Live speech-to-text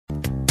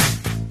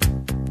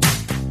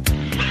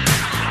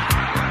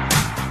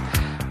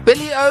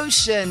Billy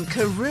Ocean,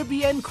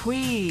 Caribbean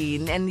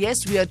Queen. And yes,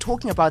 we are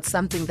talking about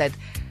something that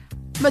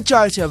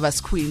majority of us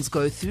queens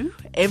go through.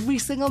 Every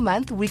single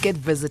month we get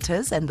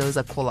visitors, and those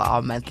are called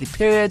our monthly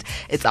period.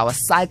 It's our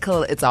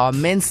cycle, it's our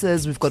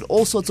menses. We've got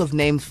all sorts of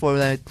names for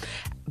it.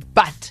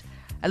 But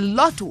a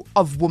lot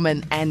of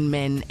women and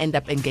men end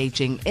up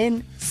engaging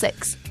in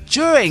sex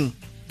during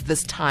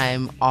this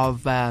time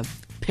of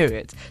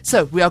period.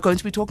 So we are going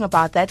to be talking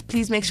about that.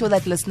 Please make sure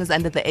that listeners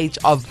under the age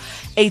of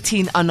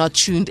 18 are not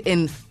tuned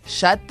in.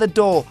 Shut the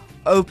door,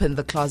 open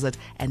the closet,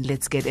 and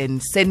let's get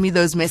in. Send me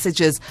those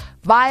messages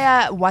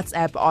via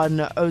WhatsApp on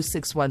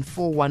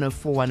 0614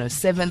 104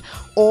 107,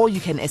 or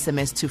you can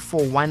SMS to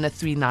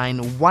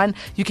 41391.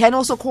 You can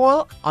also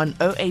call on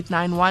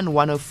 0891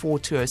 104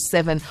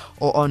 207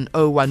 or on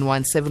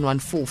 011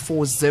 714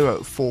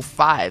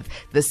 4045.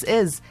 This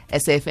is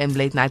SAFM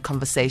Late Night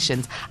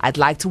Conversations. I'd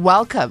like to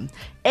welcome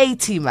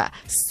A-teamer,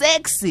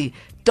 sexy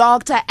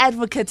doctor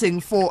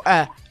advocating for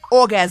a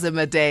orgasm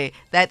a day.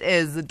 That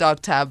is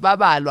Dr.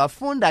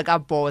 Funda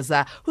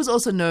kaMaboza, who's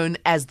also known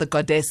as the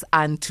goddess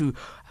Antu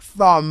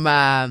from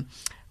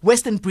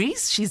Western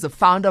Breeze. She's the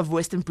founder of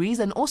Western Breeze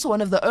and also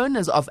one of the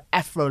owners of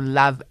Aphro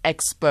Love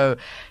Expo.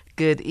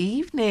 Good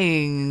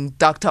evening,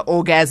 Dr.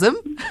 Orgasm.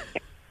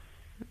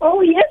 Oh,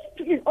 yes,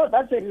 please. Oh,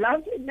 that's a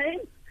lovely name.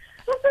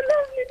 That's a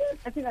lovely name.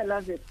 I think I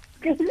love it.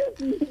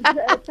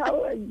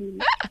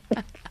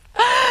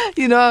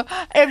 You know,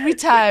 every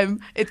time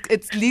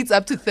it leads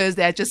up to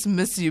Thursday, I just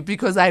miss you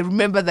because I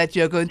remember that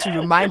you're going to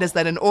remind us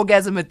that an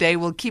orgasm a day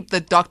will keep the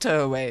doctor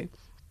away.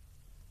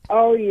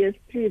 Oh, yes,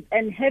 please.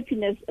 And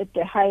happiness at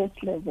the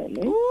highest level.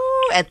 Eh?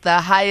 Ooh, at the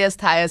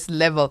highest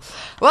level.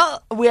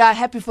 Well, we are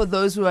happy for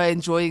those who are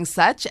enjoying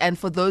such, and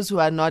for those who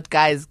are not,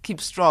 guys, keep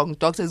strong.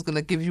 Doctor is going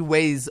to give you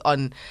ways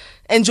on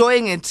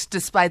enjoying it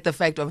despite the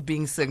fact of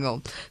being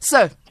single.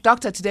 So,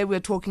 doctor, today we're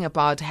talking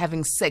about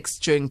having sex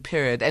during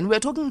period, and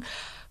we're talking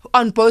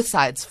on both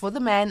sides, for the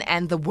man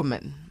and the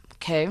woman.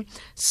 Okay?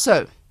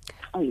 So,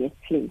 oh, yes,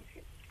 please.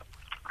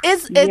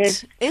 Is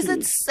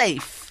it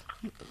safe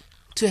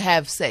to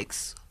have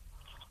sex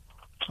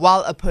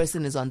while a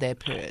person is on their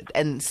period?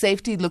 And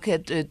safety, look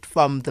at it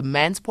from the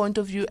man's point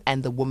of view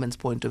and the woman's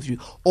point of view,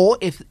 or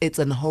if it's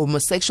an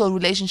homosexual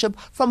relationship,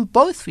 from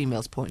both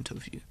females' point of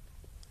view.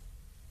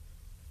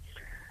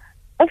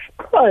 Of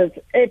course,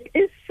 it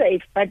is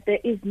safe, but there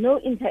is no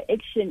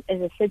interaction at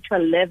a sexual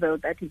level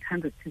that is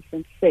 100%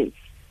 safe.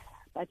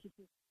 But it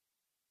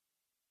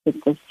is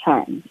at this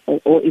time,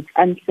 or it's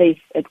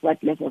unsafe at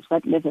what levels?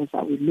 What levels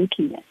are we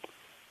looking at?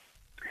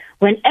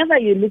 Whenever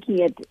you're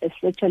looking at a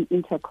sexual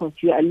intercourse,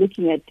 you are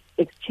looking at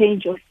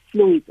exchange of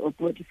fluids or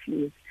body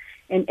fluids.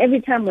 And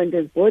every time when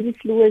there's body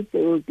fluids,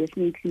 there will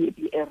definitely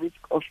be a risk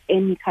of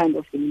any kind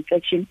of an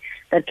infection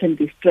that can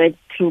be spread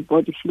through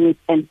body fluids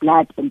and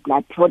blood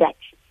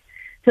products.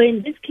 So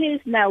in this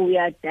case now, we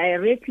are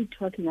directly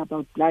talking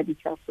about blood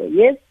itself. So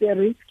yes, the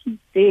risk is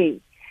there.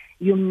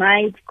 You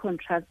might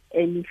contract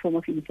any form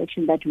of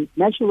infection that you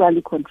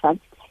naturally contract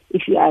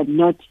if you are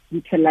not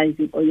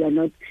utilizing or you are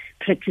not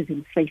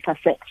practicing safer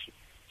sex.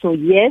 So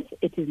yes,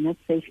 it is not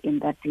safe in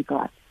that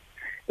regard.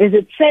 Is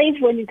it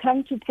safe when it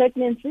comes to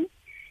pregnancy?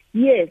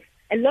 Yes.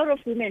 A lot of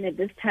women at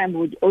this time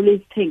would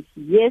always think,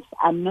 yes,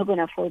 I'm not going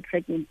to fall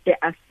pregnant. There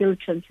are still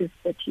chances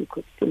that you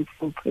could still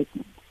fall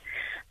pregnant.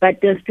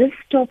 But does this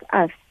stop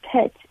us,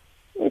 Pet?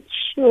 It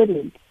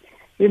shouldn't.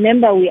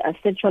 Remember, we are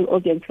sexual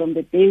organs from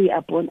the day we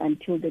are born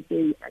until the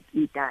day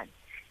we die.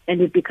 And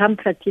we become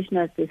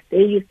practitioners the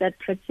day you start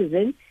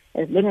practicing,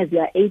 as long as you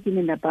are 18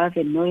 and above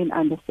and know and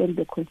understand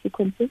the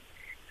consequences.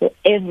 So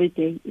every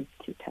day is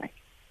tea time.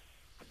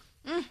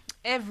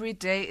 Every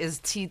day is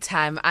tea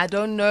time. I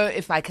don't know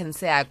if I can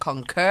say I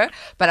concur,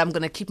 but I'm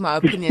going to keep my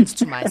opinions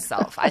to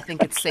myself. I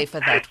think it's safer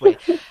that way.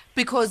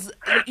 Because,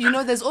 you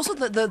know, there's also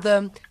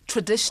the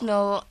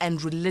traditional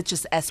and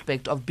religious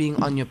aspect of being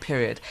on your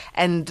period.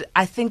 And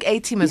I think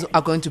A-teamers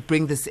are going to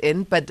bring this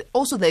in, but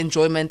also the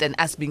enjoyment and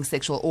us being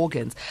sexual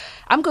organs.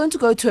 I'm going to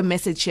go to a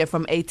message here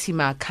from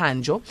A-teamer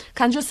Kanjo.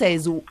 Kanjo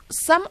says,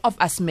 some of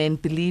us men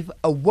believe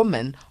a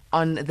woman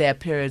on their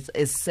periods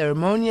is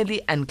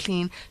ceremonially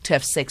unclean to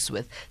have sex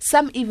with.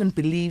 Some even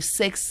believe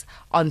sex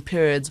on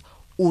periods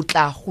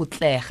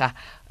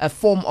a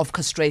form of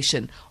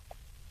castration.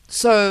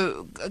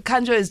 So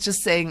Kanjo is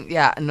just saying,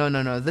 yeah,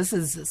 no, this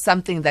is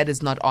something that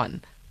is not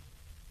on.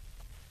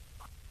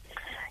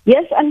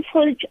 Yes,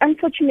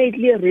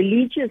 unfortunately,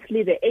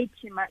 religiously, the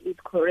A-teamer is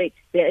correct.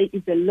 There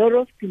is a lot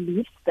of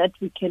beliefs that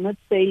we cannot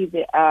say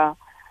they are.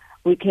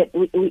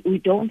 We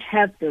don't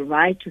have the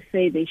right to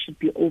say they should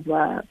be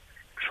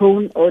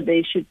overthrown or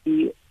they should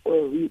be.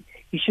 You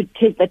should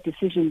take that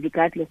decision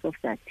regardless of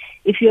that.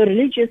 If your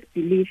religious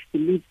belief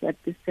believes that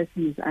this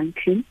person is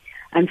unclean,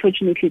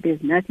 unfortunately,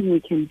 there's nothing we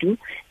can do.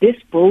 This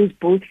goes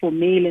both for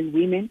male and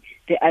women.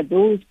 There are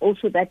those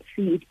also that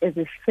see it as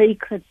a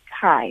sacred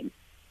time.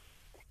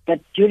 That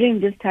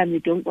during this time,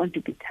 you don't want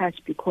to be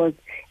touched because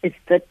it's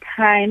the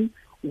time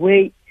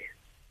where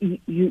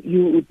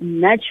you would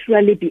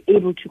naturally be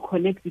able to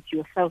connect with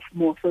yourself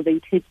more. So they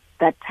take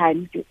that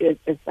time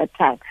as that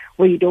time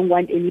where you don't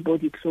want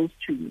anybody close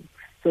to you.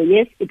 So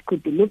yes, it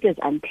could be looked as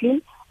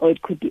unclean, or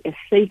it could be a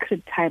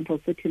sacred time for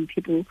certain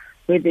people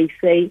where they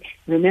say,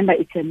 remember,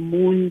 it's a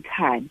moon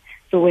time.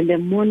 So when the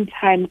moon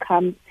time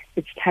comes,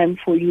 it's time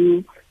for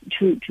you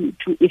to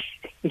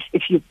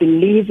if you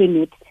believe in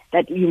it,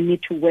 that you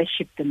need to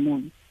worship the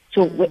moon.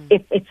 So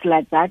if it's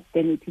like that,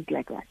 then it is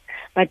like that.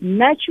 But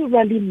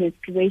naturally,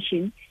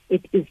 menstruation,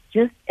 it is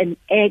just an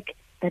egg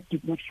that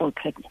did not fall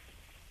pregnant.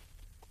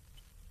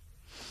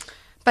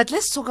 But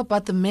let's talk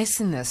about the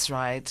messiness,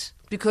 right?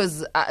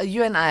 Because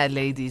you and I are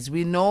ladies.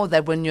 We know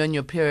that when you're in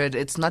your period,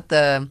 it's not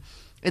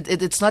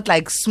it's not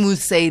like smooth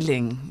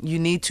sailing. You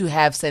need to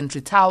have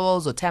sanitary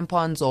towels or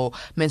tampons or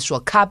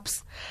menstrual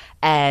cups.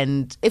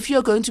 And if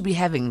you're going to be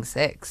having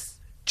sex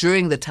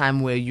during the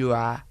time where you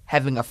are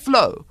having a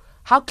flow,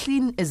 how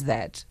clean is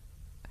that?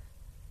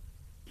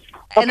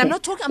 Okay. And I'm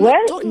not talking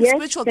Yes,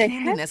 spiritual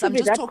cleanliness. I'm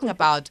just talking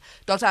about,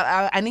 Doctor,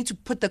 I need to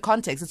put the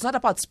context. It's not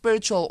about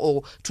spiritual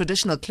or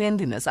traditional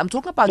cleanliness. I'm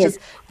talking about just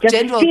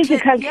general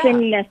physical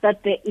cleanliness,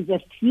 that there is a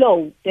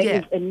flow.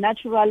 There is a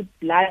natural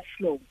blood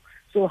flow.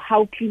 So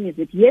how clean is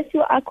it? Yes,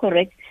 you are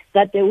correct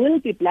that there will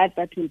be blood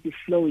that will be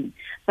flowing.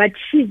 But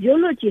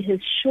physiology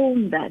has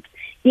shown that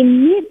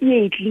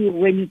immediately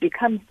when you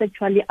become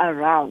sexually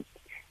aroused,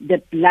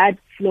 the blood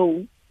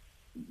flow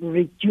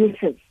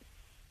reduces.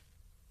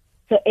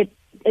 So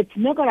it's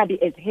not going to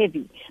be as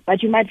heavy.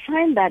 But you might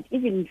find that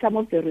even in some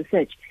of the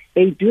research,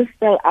 they do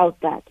spell out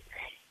that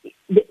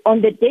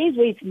on the days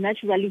where it's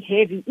naturally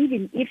heavy,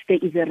 even if there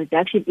is a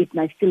reduction, it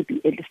might still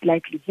be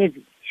slightly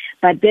heavy.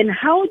 But then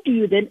how do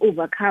you then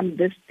overcome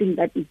this thing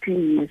that is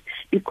cleanliness?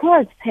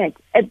 Because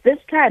at this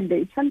time, there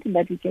is something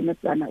that we cannot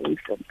run away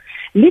from.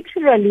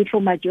 Literally,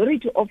 for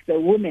majority of the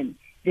women,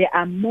 they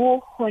are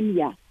more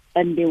hornier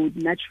than they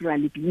would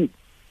naturally be.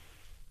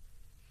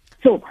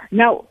 So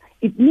now,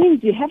 it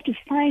means you have to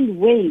find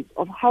ways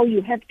of how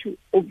you have to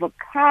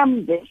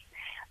overcome this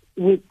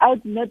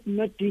without not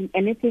doing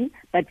anything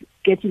but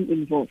getting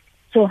involved.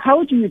 So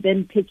how do you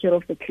then take care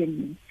of the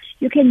cleanliness?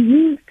 You can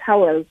use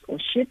towels or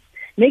sheets.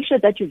 Make sure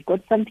that you've got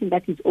something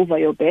that is over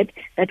your bed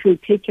that will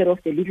take care of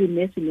the little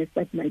messiness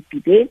that might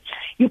be there.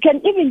 You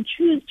can even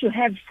choose to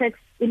have sex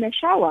in a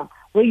shower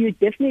where you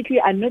definitely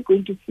are not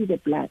going to see the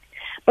blood.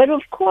 But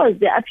of course,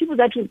 there are people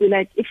that will be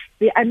like, if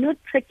they are not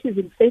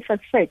practicing safer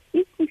sex,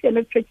 if you're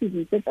not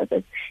practicing safer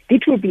sex,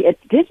 this will be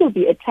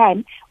a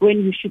time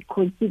when you should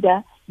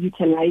consider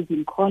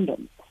utilizing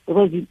condoms,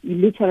 because you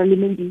literally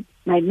maybe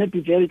might not be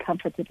very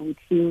comfortable with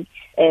seeing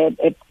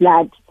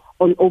blood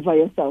all over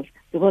yourself,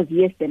 because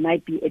yes, there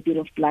might be a bit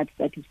of blood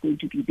that is going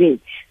to be there.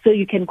 So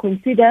you can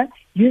consider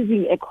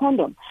using a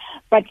condom.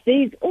 But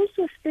there is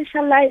also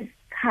specialized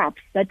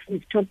cups that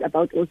we've talked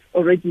about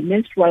already,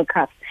 menstrual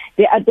cups.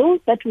 There are those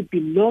that would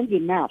be long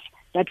enough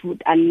that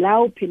would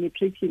allow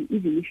penetration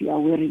even if you are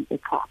wearing a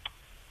cup.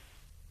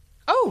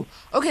 Oh,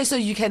 okay, so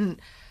you can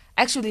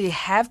actually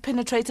have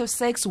penetrative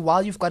sex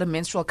while you've got a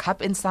menstrual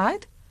cup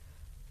inside?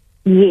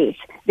 Yes,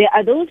 there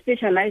are those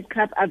specialized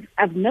cups.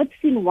 I've not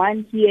seen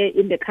one here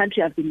in the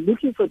country. I've been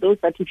looking for those,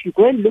 but if you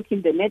go and look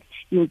in the net,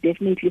 you'll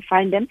definitely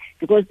find them,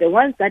 because the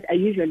ones that are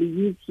usually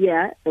used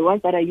here, the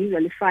ones that I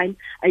usually find,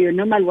 are your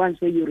normal ones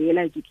where you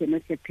realize you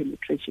cannot have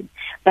penetration.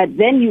 But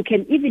then you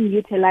can even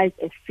utilize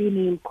a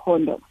female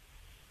condom.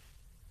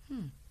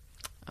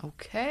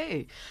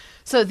 Okay.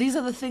 So these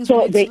are the things we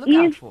need to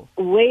look out for.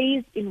 So there is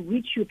ways in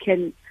which you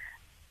can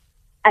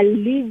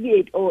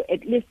alleviate or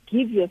at least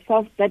give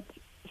yourself that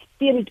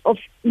spirit of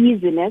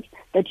easiness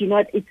that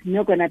it's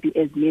not going to be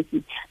as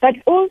messy. But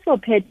also,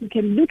 Pat, you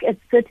can look at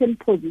certain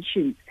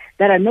positions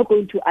that are not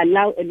going to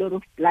allow a lot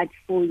of blood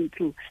flowing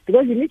through.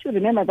 Because you need to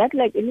remember that,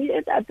 like any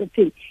other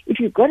thing, if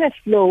you've got a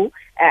flow,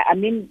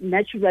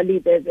 naturally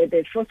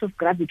the force of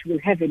gravity will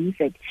have an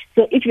effect.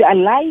 So if you are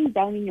lying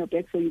down in your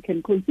bed, so you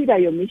can consider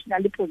your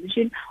missionary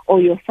position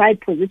or your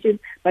side position,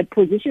 but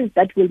positions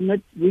that will not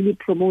really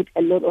promote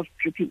a lot of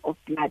dripping of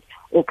blood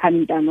or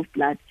coming down of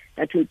blood,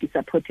 that will be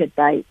supported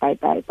by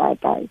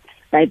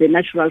the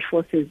natural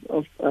forces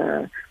of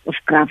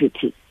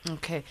gravity.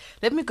 Okay.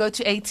 Let me go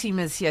to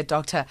A-teamers here,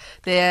 Doctor.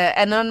 The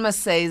anonymous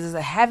says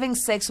having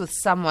sex with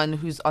someone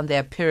who's on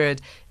their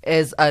period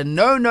is a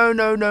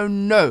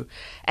no.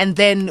 And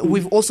then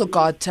we've also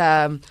got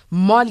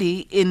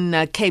Molly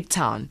in Cape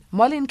Town.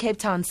 Molly in Cape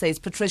Town says,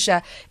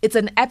 Patricia, it's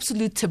an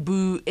absolute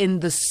taboo in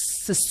the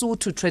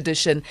Sesotho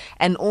tradition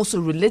and also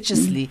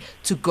religiously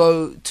to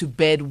go to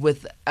bed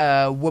with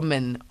a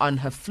woman on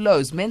her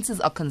flows.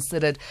 Menses are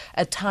considered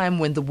a time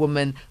when the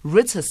woman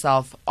rids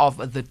herself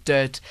of the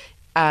dirt,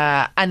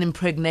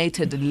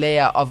 unimpregnated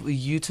layer of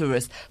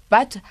uterus.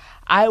 But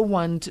I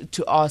want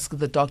to ask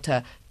the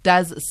doctor,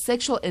 does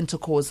sexual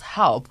intercourse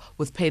help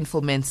with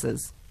painful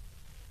menses?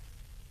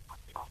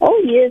 Oh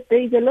yes,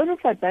 there is a lot of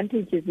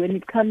advantages when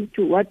it comes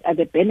to what are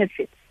the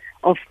benefits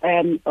of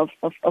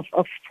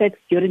sex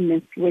during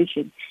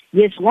menstruation.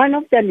 Yes, one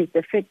of them is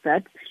the fact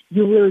that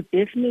it will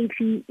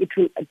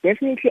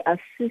definitely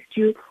assist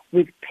you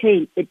with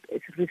pain.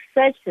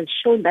 Research has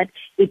shown that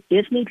it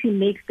definitely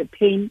makes the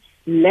pain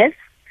less.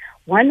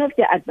 One of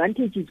the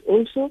advantages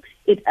also,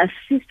 it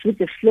assists with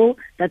the flow,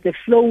 that the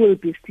flow will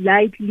be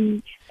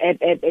slightly,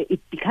 it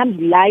becomes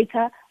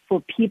lighter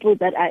for people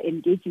that are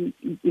engaging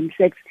in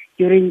sex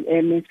during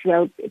a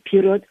menstrual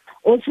period.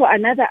 Also,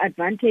 another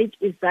advantage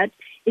is that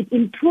it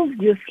improves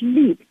your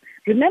sleep.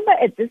 Remember,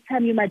 at this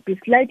time, you might be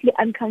slightly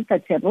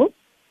uncomfortable.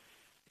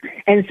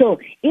 And so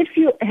if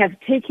you have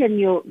taken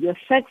your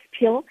sex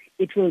pill,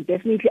 it will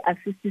definitely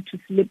assist you to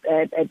sleep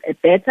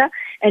better.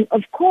 And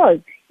of course,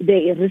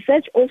 the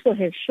research also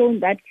has shown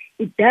that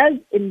it does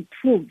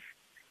improve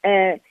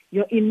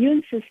your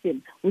immune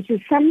system, which is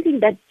something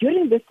that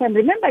during this time,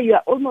 remember, you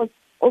are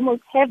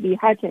almost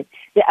heavy-hearted.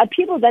 There are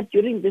people that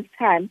during this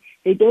time,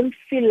 they don't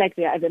feel like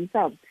they are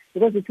themselves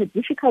because it's a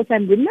difficult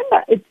time.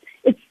 Remember,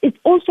 it's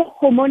also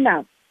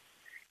hormonal.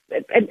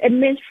 A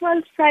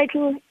menstrual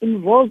cycle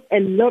involves a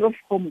lot of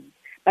hormones.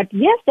 But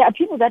yes, there are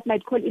people that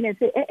might call in and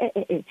say,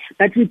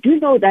 But we do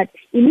know that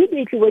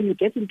immediately when you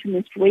get into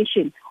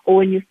menstruation or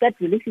when you start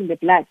releasing the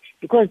blood,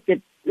 because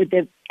the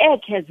egg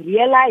has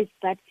realized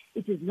that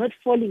it is not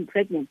falling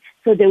pregnant,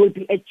 so there will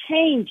be a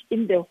change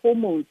in the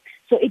hormones.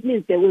 So it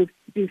means they will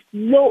be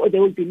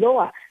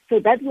lower. So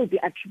that will be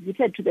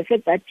attributed to the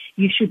fact that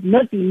you should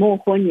not be more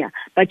hornier,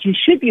 but you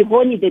should be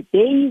horny the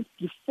days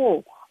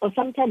before, or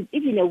sometimes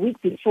even a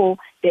week before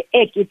the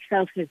egg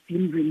itself has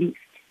been released.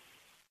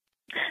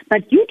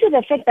 But due to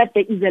the fact that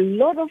there is a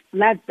lot of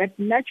blood that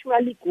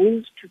naturally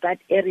goes to that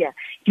area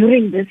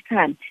during this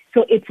time,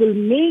 so it will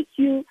make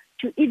you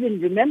to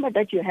even remember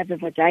that you have a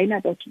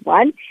vagina, that's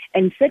one.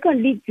 And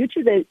secondly, due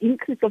to the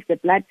increase of the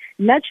blood,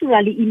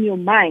 naturally in your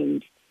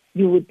mind,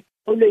 you would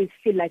always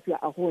feel like you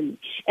are horny.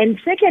 And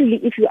secondly,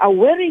 if you are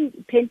wearing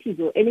panties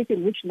or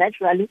anything, which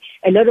naturally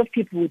a lot of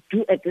people would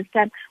do at this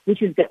time,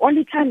 which is the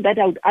only time that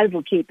I would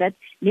advocate that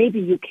maybe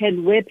you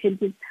can wear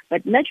panties,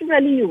 but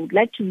naturally you would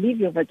like to leave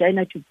your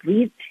vagina to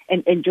breathe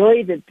and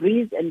enjoy the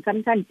breeze, and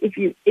sometimes if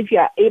you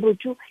are able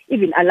to,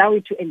 even allow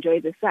it to enjoy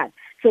the sun.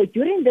 So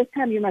during this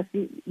time, you must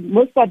be,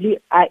 most probably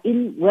are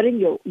in wearing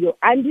your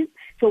undies.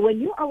 So when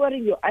you are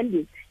wearing your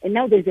undies, and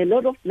now there's a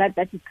lot of blood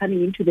that is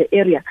coming into the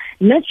area,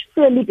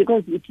 naturally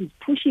because it is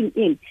pushing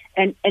in,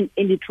 and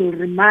it will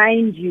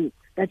remind you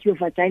that your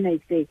vagina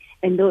is there,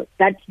 and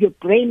that your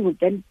brain will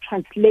then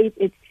translate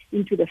it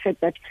into the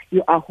fact that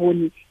you are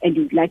horny and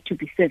you'd like to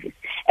be serviced.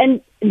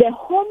 And the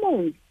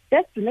hormones,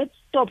 that do not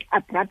stop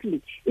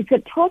abruptly. It's a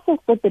process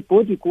that the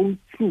body goes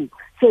through.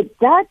 So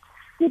that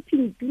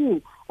slipping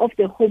through of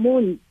the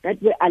hormones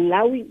that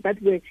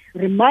were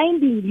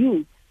reminding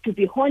you to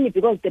be horny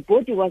because the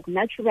body was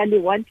naturally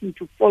wanting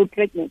to fall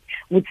pregnant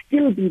would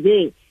still be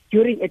there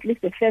during at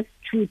least the first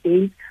 2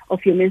 days of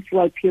your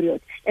menstrual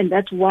period. And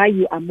that's why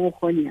you are more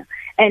hornier.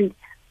 And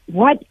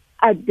what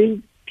are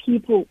these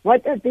people,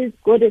 what are these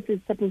goddesses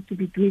supposed to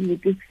be doing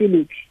with this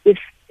feeling if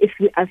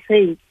we are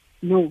saying,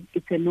 no,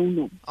 it's a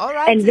no-no? All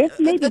right. And let's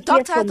maybe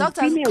doctor,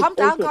 calm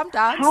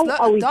down. How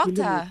are we dealing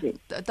with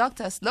it?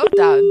 Doctor, slow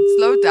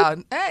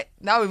down. Hey,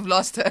 now we've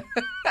lost her.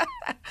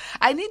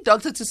 I need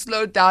doctor to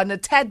slow down a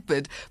tad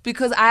bit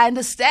because I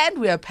understand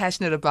we are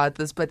passionate about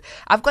this, but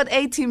I've got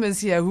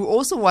A-teamers here who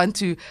also want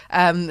to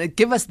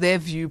give us their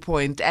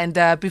viewpoint.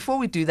 And before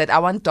we do that, I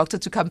want doctor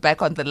to come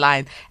back on the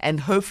line and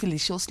hopefully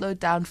she'll slow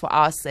down for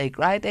our sake,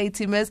 right,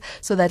 A-teamers,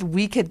 so that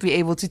we can be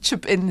able to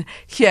chip in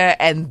here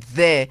and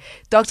there.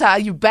 Doctor, are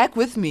you back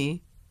with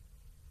me?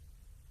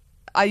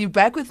 Are you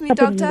back with me,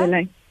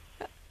 doctor?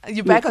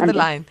 You're back on the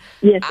line.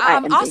 Yes,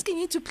 I'm asking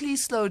you to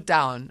please slow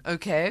down,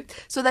 okay?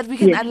 So that we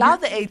can allow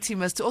the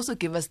A-teamers to also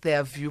give us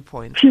their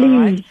viewpoint, please. All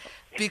right?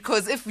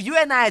 Because if you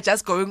and I are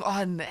just going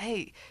on,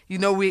 hey,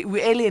 we're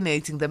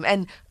alienating them.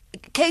 And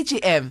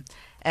KGM,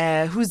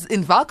 who's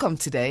in Valcom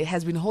today,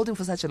 has been holding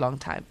for such a long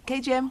time.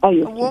 KGM,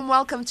 a warm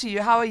welcome to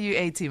you. How are you,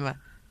 A-teamer?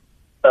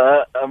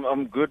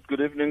 I'm good.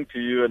 Good evening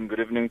to you and good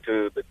evening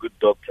to the good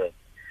doctor.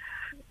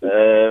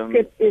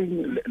 Good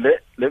evening.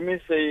 Let me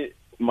say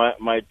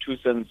my 2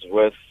 cents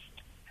worth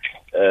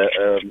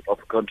of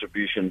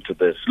contribution to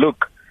this.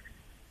 Look,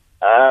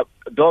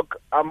 Doc,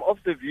 I'm of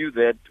the view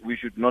that we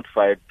should not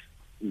fight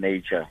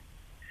nature.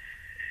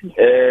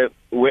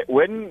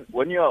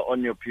 When you are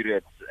on your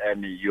periods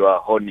and you are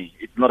horny,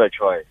 it's not a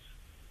choice.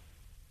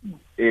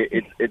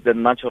 It's a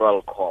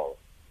natural call.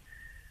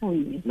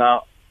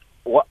 Now,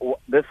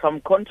 there's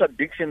some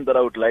contradiction that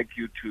I would like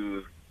you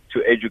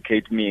to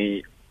educate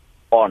me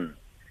on.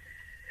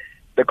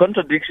 The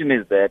contradiction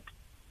is that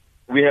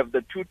we have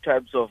the 2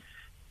 types of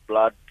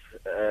blood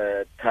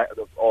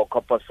or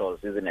corpuscles,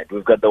 isn't it?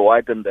 We've got the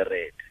white and the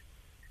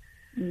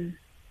red.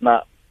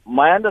 Now,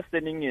 my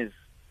understanding is,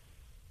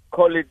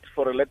 call it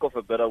for a lack of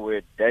a better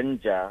word,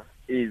 danger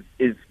is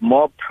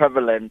more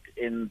prevalent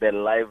in the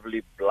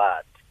lively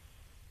blood.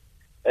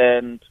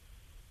 And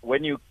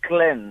when you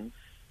cleanse,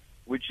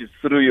 which is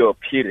through your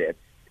period,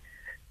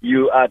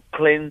 you are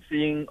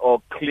cleansing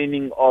or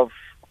cleaning off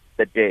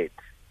the dead.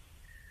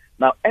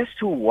 Now, as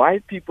to why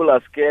people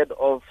are scared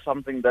of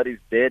something that is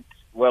dead,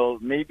 well,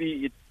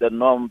 maybe it's the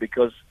norm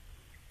because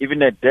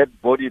even a dead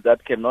body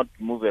that cannot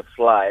move a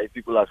fly,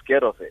 people are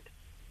scared of it.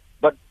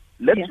 But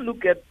let's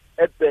look at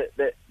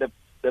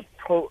the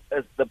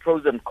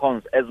pros and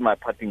cons as my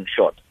parting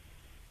shot.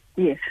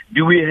 Yes.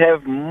 Do we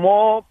have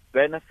more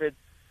benefits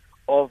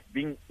of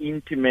being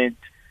intimate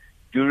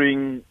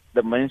during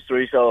the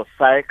menstrual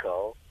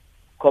cycle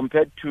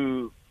compared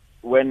to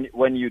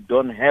when you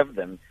don't have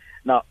them?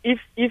 Now, if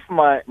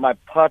my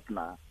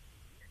partner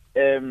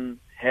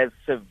has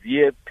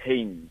severe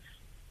pains,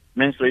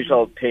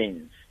 menstrual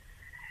pains,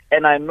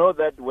 and I know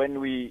that when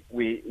we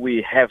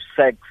have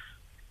sex,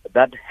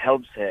 that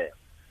helps her.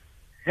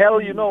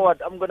 Hell, you know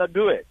what? I'm going to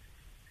do it.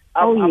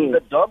 I'm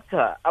the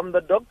doctor. I'm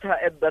the doctor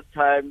at that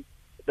time,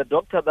 the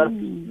doctor that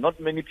not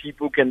many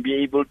people can be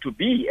able to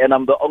be, and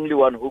I'm the only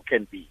one who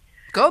can be.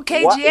 Go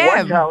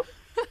KGM.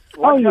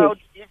 Watch out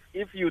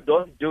if you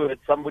don't do it,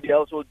 somebody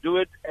else will do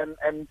it,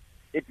 and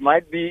it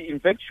might be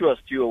infectious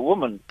to your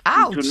woman.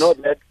 Ouch. To know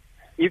that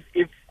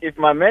if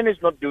my man is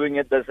not doing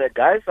it, there's a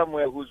guy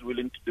somewhere who's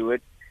willing to do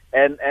it,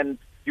 and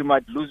you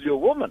might lose your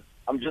woman.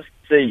 I'm just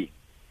saying.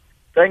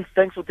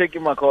 Thanks for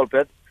taking my call,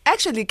 Pat.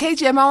 Actually,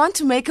 KGM, I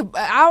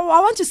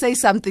want to say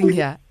something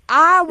here.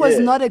 I was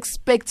not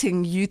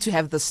expecting you to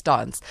have the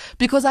stance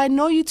because I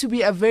know you to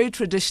be a very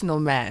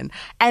traditional man.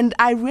 And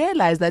I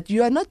realize that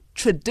you are not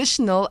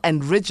traditional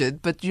and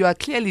rigid, but you are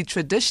clearly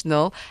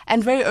traditional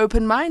and very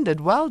open-minded.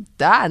 Well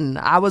done.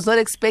 I was not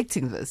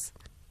expecting this.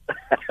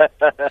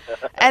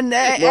 And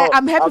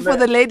I'm happy for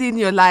the lady in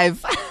your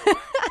life.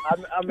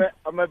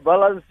 I'm a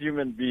balanced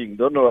human being.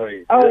 Don't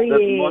worry.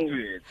 There's more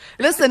to it.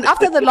 Listen,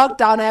 after the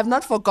lockdown, I have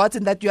not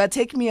forgotten that you are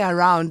taking me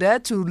around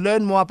to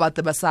learn more about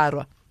the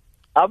Basarwa.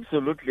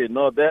 Absolutely.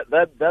 No,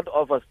 that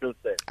offer still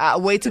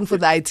stands. Waiting for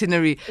the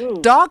itinerary.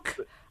 Doc,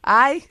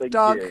 Thank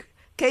Doc, you.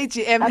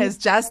 KGM has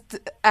just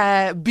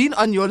been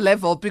on your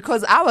level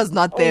because I was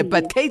not there,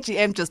 but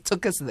KGM just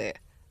took us there.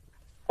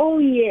 Oh,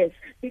 yes,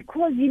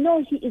 because,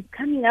 he is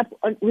coming up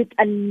with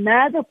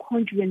another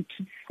conjoint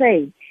to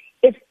say,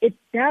 if it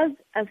does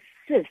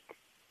assist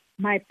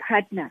my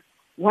partner,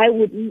 why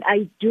wouldn't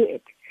I do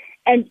it?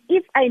 And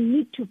if I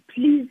need to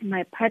please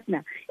my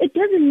partner, it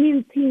doesn't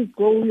mean things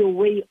go your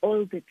way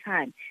all the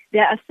time.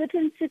 There are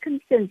certain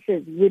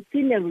circumstances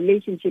within a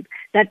relationship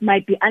that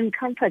might be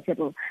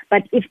uncomfortable.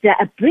 But if they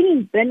are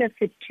bringing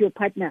benefit to your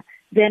partner,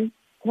 then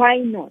why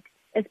not?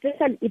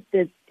 Especially if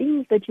there's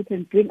things that you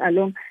can bring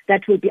along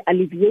that will be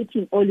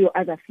alleviating all your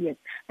other fears.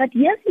 But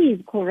yes, he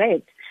is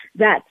correct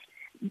that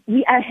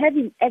we are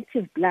having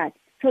active blood.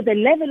 So the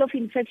level of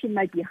infection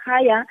might be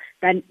higher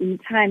than in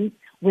times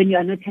when you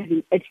are not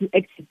having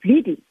active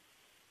bleeding.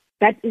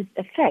 That is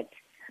a fact.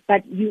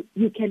 But you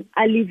can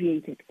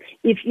alleviate it.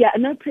 If you are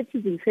not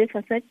practicing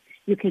safer sex,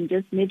 you can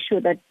just make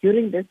sure that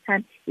during this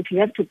time, if you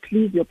have to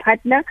please your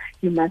partner,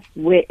 you must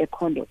wear a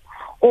condom.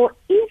 Or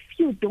if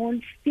you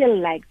don't feel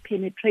like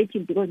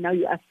penetrating because now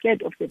you are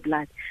scared of the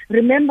blood,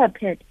 remember,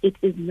 Pat, it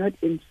is not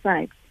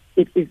inside.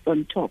 It is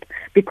on top.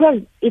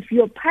 Because if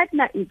your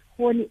partner is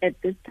horny at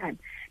this time,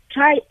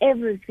 try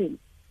everything,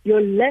 your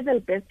level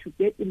best to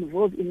get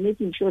involved in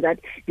making sure that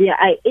they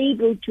are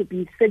able to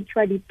be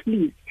sexually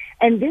pleased.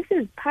 And this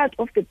is part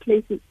of the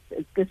spaces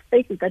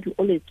that we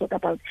always talk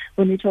about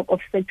when we talk of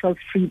sexual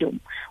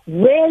freedom,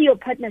 where your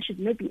partner should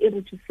not be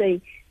able to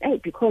say, hey,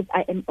 because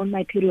I am on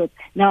my period,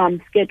 now I'm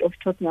scared of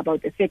talking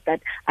about the fact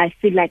that I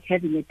feel like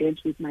having a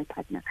dance with my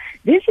partner.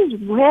 This is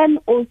when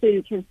also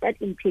you can start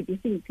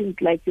introducing things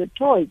like your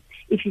toys,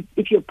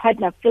 if your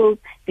partner feels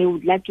they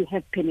would like to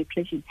have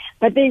penetration.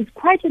 But there is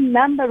quite a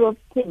number of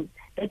things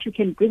that you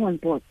can bring on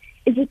board.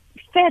 Is it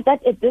fair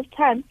that at this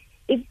time,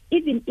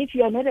 even if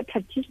you are not a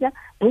practitioner,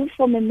 both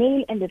from a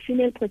male and a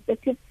female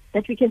perspective,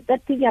 that we can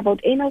start thinking about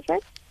anal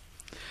sex?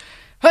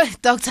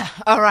 Doctor,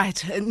 all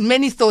right.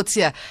 Many thoughts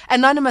here.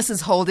 Anonymous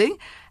is holding.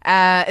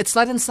 It's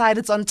not inside,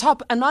 it's on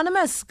top.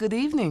 Anonymous, good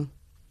evening.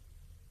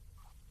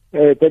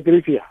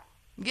 Patricia.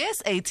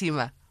 Yes,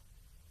 A-Teamer.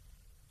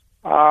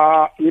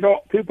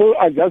 People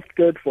are just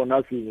scared for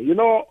nothing.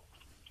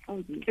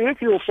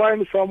 If you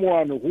find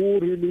someone who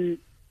really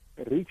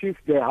reaches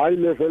the high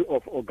level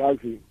of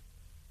orgasm,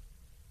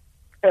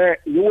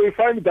 you will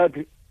find that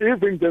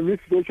even the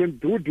menstruation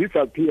do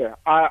disappear.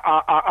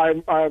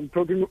 I'm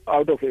talking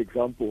out of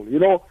example.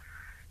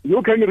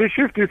 You can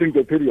reshift it in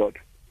the period.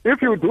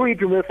 If you do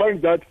it, you may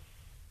find that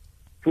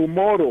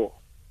tomorrow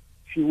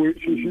she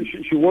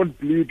won't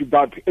bleed,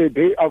 but a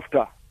day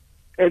after.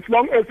 As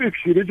long as if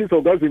she reaches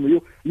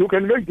orgasm, you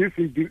can make this.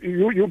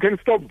 You can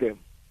stop them.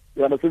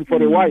 You understand,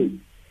 for a while.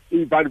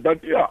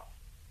 But yeah,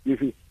 you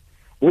see,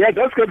 we are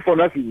just scared for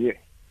nothing here.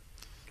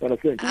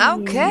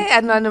 Okay,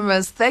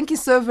 Anonymous. Thank you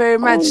so very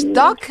much.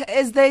 Doc,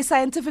 is there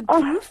scientific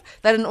proof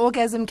that an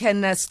orgasm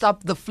can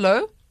stop the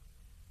flow?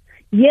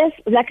 Yes,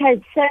 like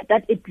I said,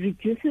 that it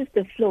reduces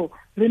the flow.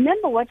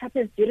 Remember what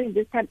happens during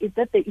this time is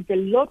that there is a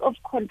lot of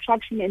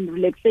contraction and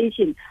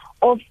relaxation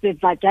of the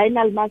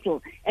vaginal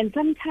muscle. And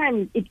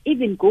sometimes it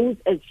even goes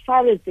as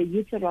far as the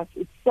uterus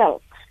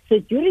itself. So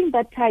during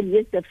that time,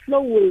 yes, the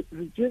flow will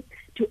reduce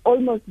to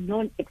almost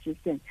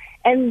non-existent.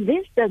 And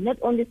this does not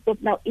only stop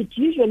now, it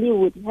usually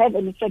would have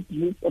an effect.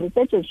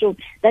 Research has shown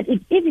that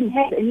it even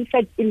has an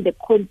effect in the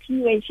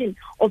continuation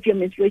of your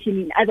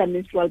menstruation in other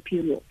menstrual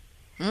periods.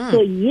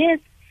 So yes,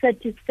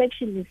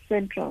 satisfaction is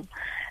central.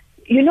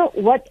 You know,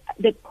 what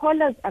the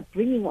callers are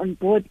bringing on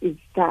board is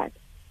that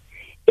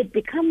it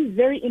becomes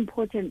very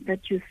important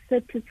that you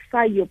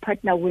satisfy your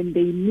partner when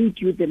they need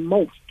you the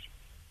most.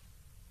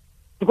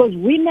 Because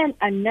women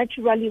are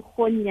naturally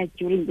hornier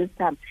during this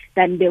time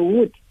than they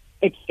would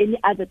at any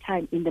other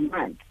time in the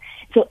month.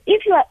 So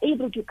if you are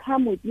able to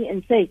come with me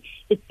and say,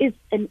 it is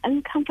an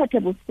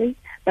uncomfortable space,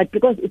 but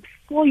because it's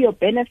for your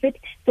benefit,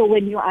 so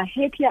when you are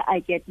happier, I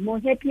get more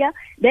happier,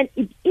 then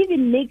it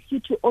even makes you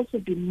to also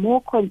be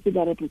more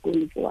considerate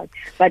going forward.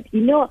 But,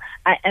 you know,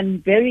 I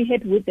am very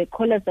happy with the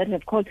callers that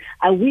have called.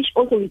 I wish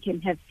also we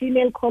can have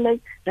female callers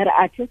that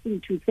are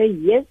attesting to say,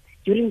 yes,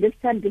 during this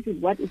time, this is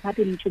what is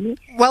happening to me.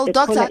 Well, the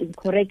Doctor, caller is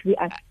correct. We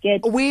are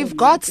scared. We've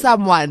got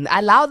someone.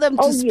 Allow them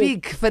to yes.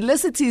 speak.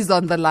 Felicity's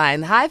on the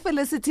line. Hi,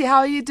 Felicity. How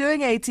are you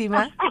doing,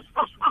 Atima?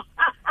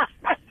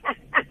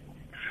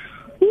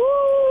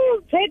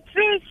 Ooh,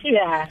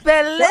 Patricia.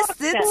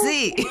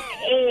 Felicity.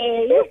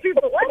 You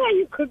people, what are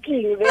you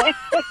cooking there?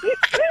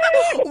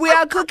 We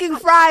are cooking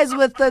fries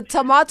with the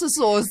tomato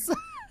sauce.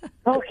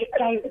 Okay,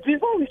 guys,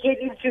 before we get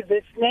into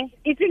this,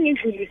 eating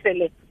into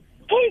Lisele,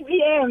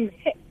 KBM,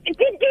 did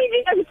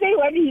KBM say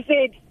what he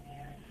said?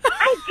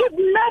 I did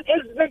not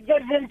expect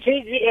that from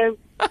KBM.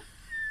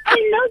 I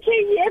know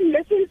KBM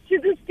listens to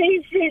the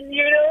station,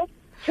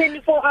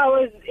 24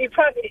 hours. He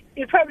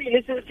probably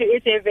listens to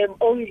SFM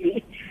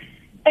only.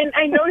 And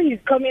I know his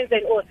comments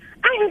and all.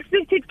 I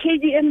expected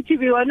KBM to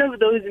be one of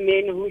those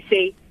men who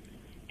say,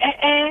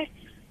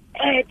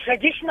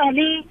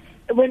 traditionally,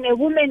 when a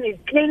woman is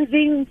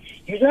cleansing,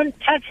 you don't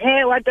touch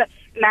her.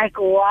 Like,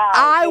 wow.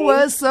 I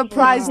was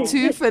surprised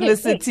too,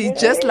 Felicity,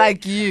 just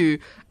like you.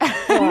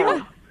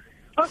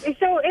 Okay,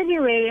 so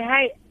anyway,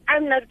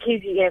 I'm not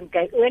KGM,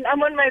 guys. When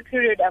I'm on my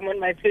period, I'm on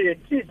my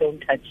period. Please don't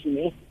touch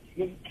me.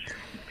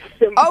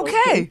 Simple.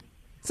 Okay.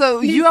 So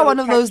Please you are one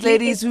of touch those me.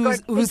 ladies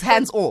who's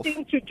hands off. It's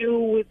nothing to do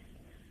with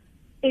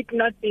it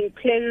not being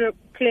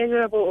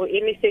pleasurable or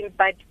anything,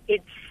 but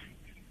it's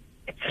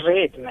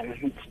red, man.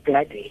 It's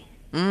bloody.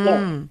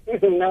 No,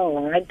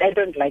 I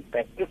don't like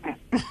that.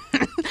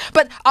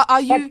 But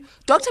are you?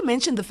 Doctor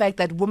mentioned the fact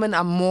that women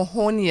are more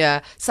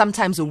hornier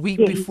sometimes a week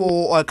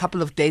before or a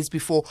couple of days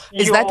before.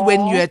 Is that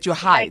when you're at your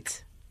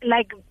height?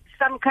 Like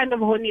some kind of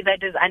horny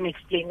that is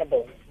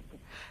unexplainable.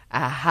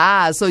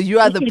 Aha! So you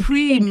are the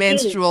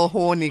pre-menstrual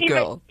horny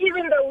girl.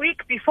 Even the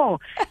week before.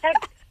 I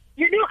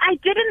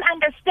didn't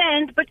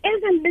understand, but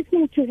as I'm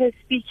listening to her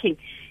speaking,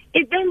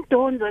 it then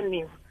dawned on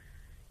me.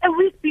 A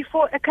week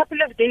before, a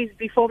couple of days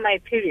before my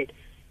period,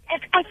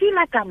 I feel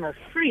like I'm a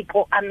freak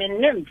or I'm a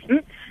nymph.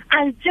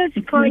 I just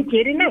can't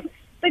get enough.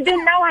 But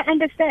then now I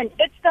understand.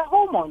 It's the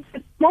hormones.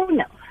 It's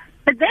hormonal.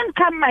 But then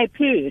come my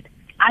period,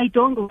 I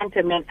don't want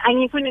a man.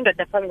 I'm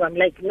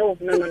like, no.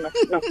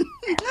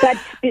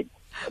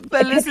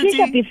 But Felicity.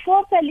 Patricia,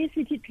 before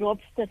Felicity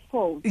drops the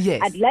phone, yes.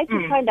 I'd like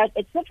to find out,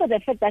 except for the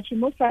fact that she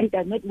most probably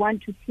does not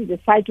want to see the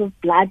sight of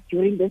blood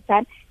during this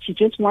time, she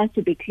just wants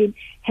to be clean.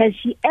 Has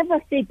she ever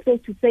stayed close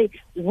to say,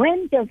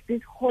 when does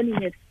this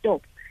horniness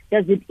stop?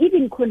 Does it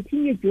even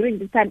continue during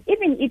this time?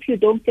 Even if you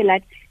don't feel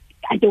like,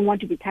 I don't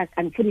want to be touched,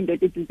 I'm feeling that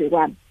this is the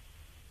one.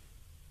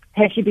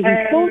 Has she been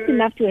close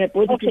enough to her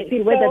body to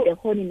feel whether the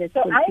horniness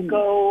continues? I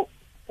go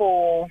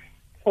for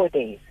 4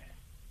 days.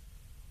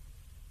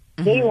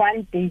 Day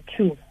 1, day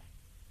 2.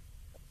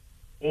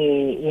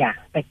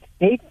 But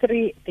day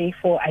 3, day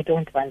 4, I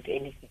don't want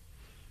anything.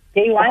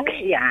 Day 1,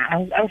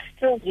 I'll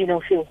still,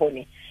 feel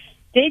horny.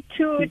 Day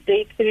 2,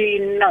 day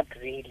 3, not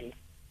really.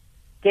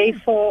 Day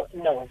 4,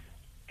 no.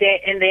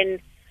 And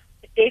then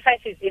day 5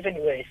 is even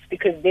worse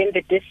because then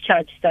the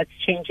discharge starts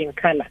changing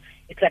color.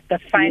 It's like the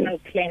final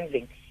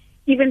cleansing.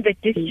 Even the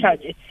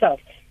discharge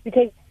itself.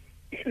 Because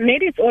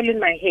maybe it's all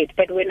in my head,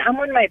 but when I'm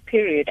on my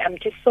period, I'm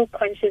just so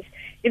conscious,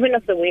 even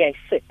of the way I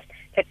sit.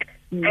 Like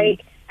I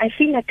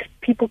feel like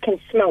people can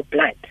smell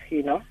blood,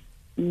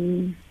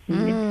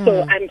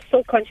 So I'm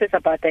so conscious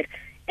about that,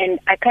 and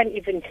I can't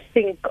even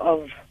think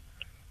of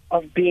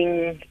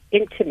being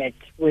intimate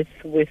with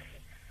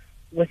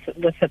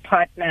a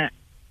partner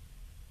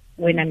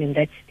when I'm in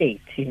that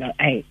state.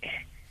 Okay.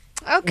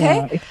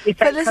 It's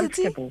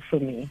Felicity, uncomfortable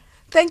for me.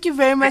 Thank you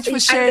very much for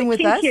sharing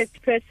with us. I'm the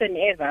kinkiest person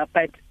ever,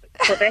 but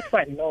for that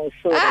one, no,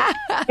 sorry.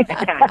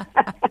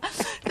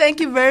 Thank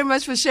you very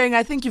much for sharing.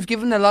 I think you've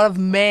given a lot of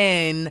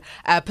men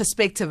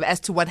perspective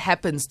as to what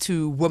happens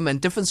to women,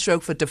 different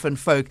stroke for different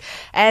folk.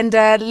 And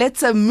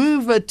let's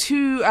move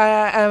to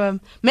a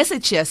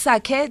message here.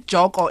 Sake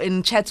Jog or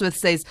in Chatsworth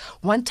says,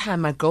 one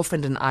time my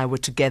girlfriend and I were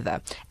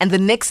together and the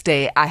next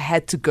day I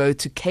had to go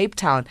to Cape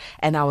Town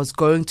and I was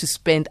going to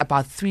spend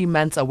about 3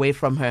 months away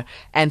from her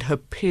and her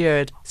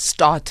period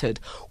started.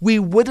 We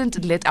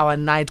wouldn't let our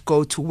night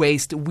go to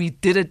waste. We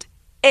did it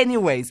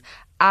anyways.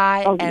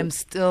 I am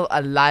still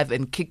alive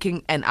and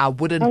kicking, and I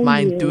wouldn't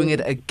mind doing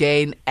it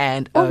again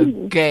and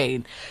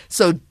again.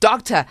 So,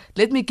 doctor,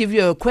 let me give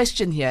you a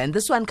question here. And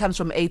this one comes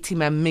from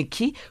A-Teamer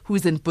Mickey, who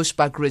is in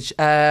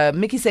Bushbuckridge.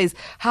 Mickey says,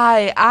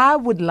 hi, I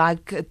would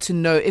like to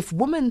know if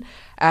women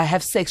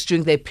have sex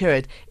during their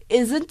period,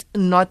 is it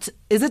not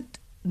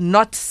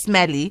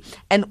smelly?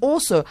 And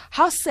also,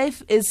 how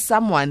safe is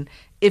someone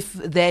if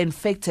they're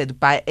infected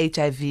by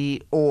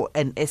HIV or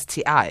an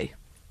STI?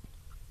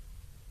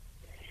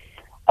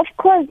 Of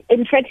course,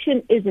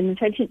 infection is an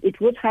infection. It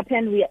would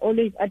happen. We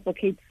always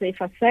advocate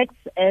safer sex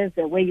as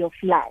a way of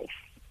life.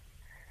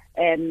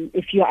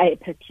 If you are a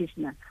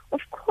practitioner, of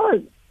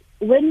course,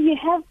 when you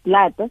have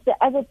blood, that's the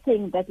other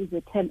thing that is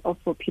a turn off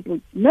for people,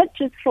 not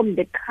just from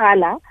the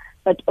color,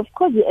 but of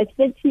course, you're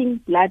expecting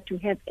blood to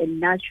have a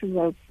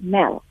natural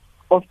smell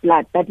of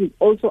blood that is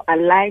also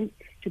aligned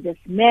to the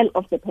smell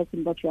of the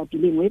person that you are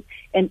dealing with.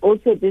 And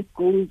also this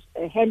goes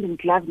hand in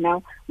glove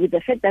now with the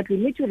fact that we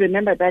need to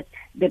remember that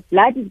the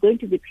blood is going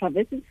to be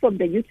traversing from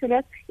the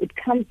uterus, it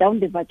comes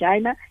down the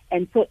vagina,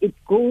 and so it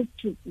goes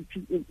to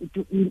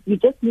you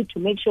just need to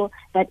make sure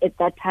that at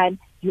that time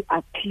you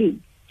are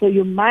clean. So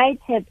you might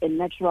have a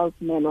natural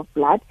smell of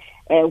blood,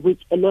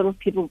 which a lot of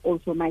people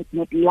also might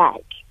not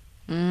like.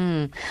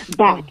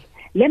 But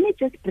let me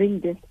just bring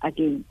this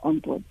again on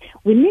board.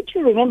 We need to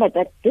remember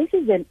that this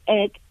is an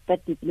egg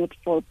that did not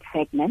fall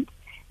pregnant.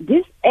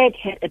 This egg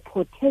had a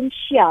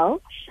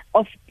potential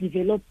of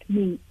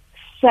developing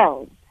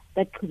cells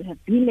that could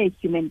have been a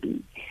human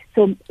being.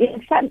 So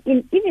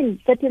in even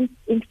certain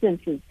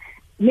instances,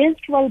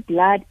 menstrual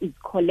blood is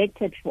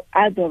collected for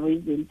other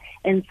reasons,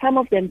 and some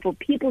of them for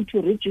people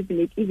to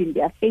rejuvenate even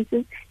their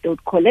faces. They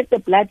would collect the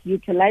blood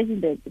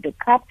utilizing the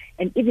cup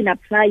and even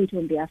apply it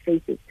on their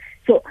faces.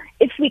 So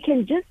if we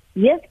can just,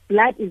 yes,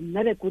 blood is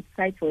not a good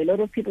sight for a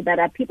lot of people. There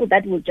are people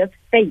that will just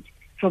faint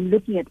from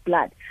looking at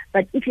blood.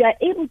 But if you are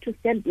able to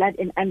stand blood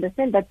and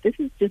understand that this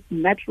is just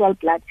natural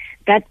blood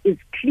that is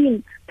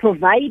clean,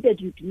 provided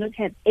you do not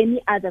have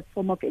any other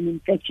form of an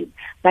infection.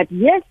 But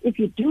yes, if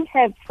you do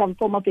have some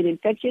form of an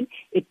infection,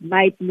 it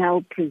might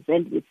now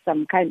present with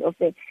some kind of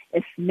a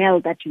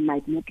smell that you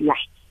might not like.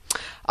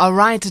 All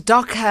right,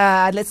 Doc,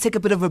 let's take a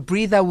bit of a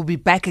breather. We'll be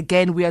back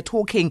again. We are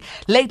talking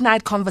late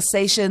night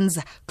conversations.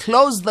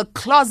 Close the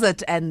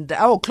closet and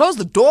close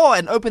the door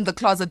and open the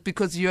closet,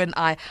 because you and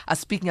I are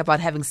speaking about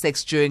having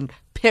sex during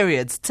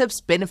periods,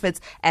 tips, benefits,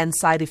 and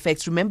side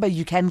effects. Remember,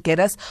 you can get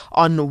us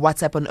on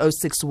WhatsApp on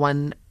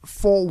 061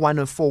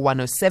 4104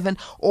 107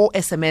 or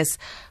SMS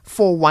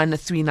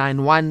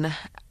 41391.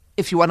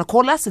 If you want to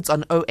call us, it's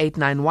on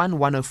 0891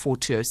 104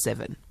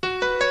 207.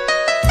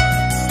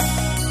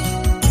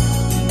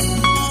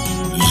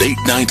 Late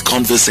Night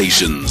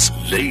Conversations.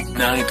 Late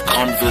Night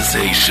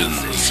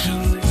Conversations.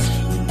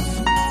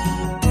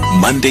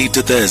 Monday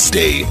to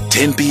Thursday,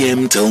 10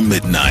 p.m. till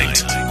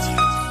midnight.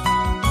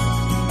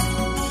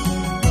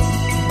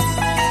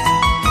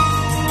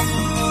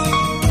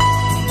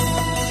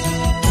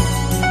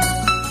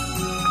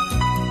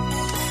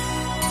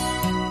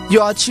 You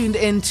are tuned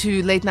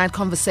into Late Night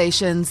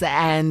Conversations,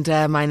 and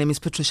my name is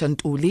Patricia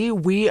Ntuli.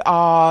 We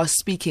are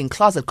speaking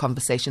closet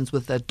conversations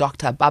with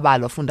Dr.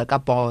 Funda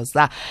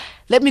kaMaboza.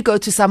 Let me go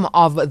to some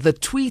of the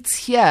tweets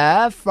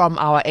here from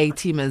our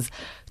A-teamers.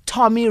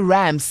 Tommy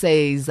Ram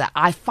says,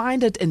 I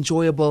find it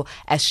enjoyable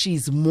as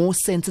she's more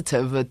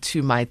sensitive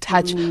to my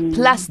touch.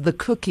 Plus the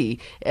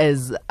cookie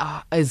is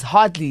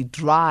hardly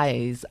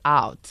dries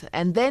out.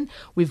 And then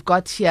we've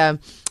got here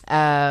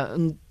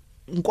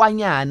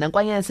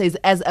Nkwanyana says,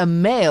 as a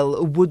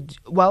male,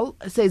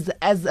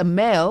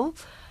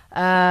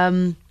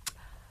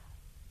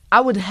 I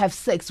would have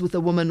sex with a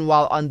woman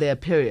while on their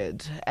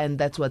period. And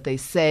that's what they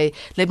say.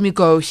 Let me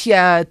go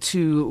here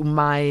to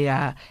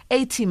my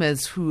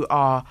A-teamers who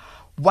are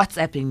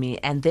WhatsApping me,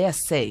 and they're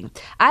saying,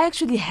 I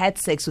actually had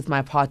sex with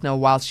my partner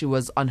while she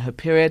was on her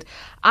period.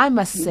 I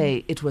must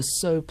say it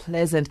was so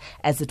pleasant,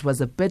 as it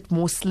was a bit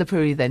more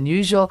slippery than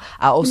usual.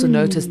 I also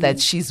noticed that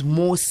she's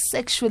more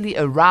sexually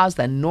aroused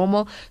than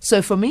normal.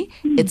 So for me,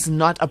 it's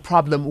not a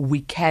problem.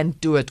 We can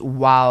do it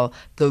while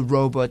the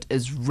robot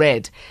is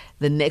red.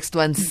 The next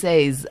one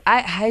says,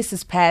 hi,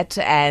 Sis Pat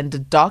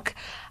and Doc.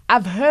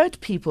 I've heard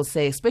people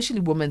say, especially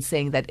women,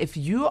 saying that if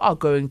you are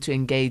going to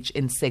engage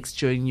in sex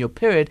during your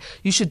period,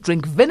 you should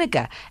drink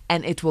vinegar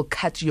and it will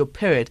cut your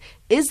period.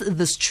 Is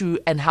this true,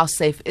 and how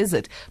safe is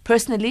it?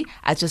 Personally,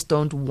 I just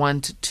don't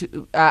want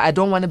to. I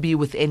don't want to be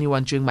with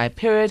anyone during my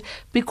period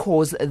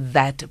because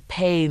that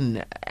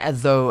pain,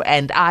 though,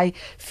 and I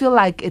feel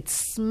like it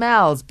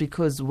smells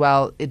because,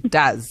 well, it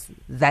does.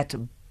 That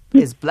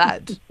is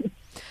blood.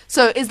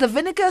 So, is the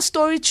vinegar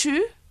story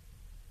true?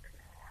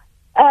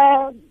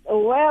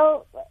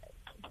 Well,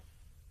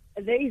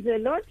 there is a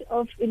lot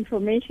of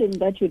information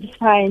that you'd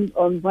find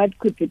on what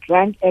could be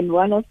drunk, and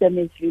one of them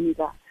is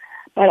vinegar.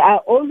 But I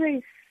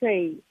always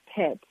say,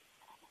 Ted,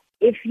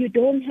 if you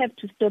don't have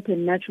to stop a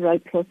natural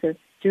process,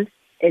 just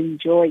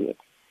enjoy it.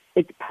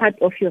 It's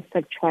part of your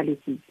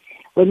sexuality.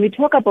 When we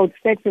talk about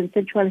sex and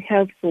sexual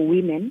health for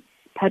women,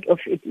 part of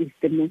it is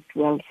the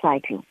menstrual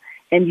cycle.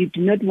 and you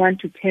do not want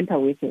to tamper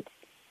with it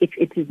if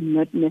it is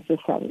not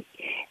necessary.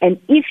 And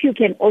if you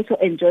can also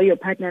enjoy your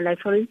partner, like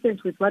for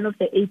instance, with one of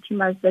the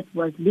 18-months that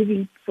was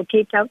living for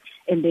Cape Town,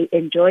 and they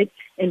enjoyed,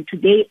 and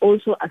today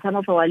also some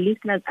of our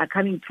listeners are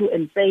coming through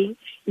and saying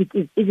it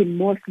is even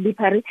more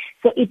slippery.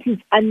 So it is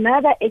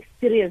another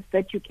experience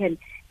that you can,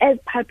 as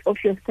part of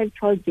your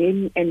sexual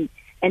journey and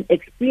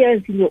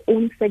experiencing your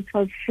own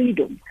sexual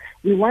freedom.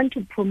 We want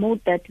to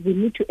promote that we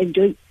need to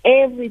enjoy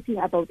everything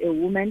about a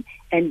woman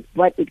and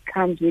what it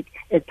comes with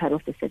as part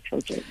of the sexual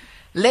journey.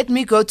 Let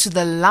me go to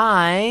the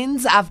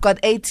lines. I've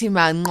got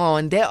Etima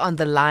Ngonde on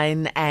the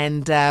line.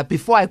 And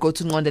before I go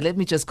to Ngonde, let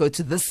me just go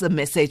to this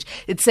message.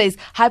 It says,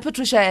 "Hi,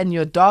 Patricia and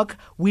your dog.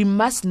 We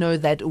must know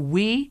that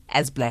we,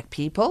 as black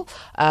people,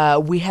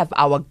 we have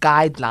our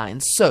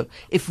guidelines. So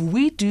if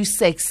we do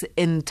sex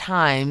in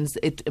times,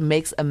 it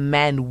makes a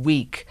man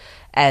weak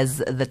as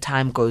the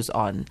time goes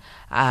on."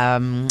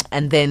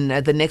 And then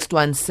the next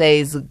one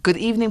says, "Good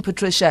evening,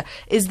 Patricia.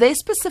 Is there a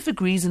specific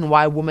reason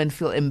why women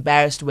feel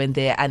embarrassed when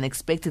they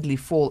unexpectedly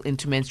fall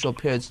into menstrual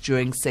periods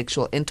during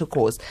sexual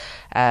intercourse?"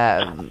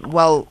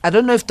 Well, I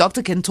don't know if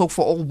doctor can talk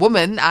for all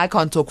women. I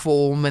can't talk for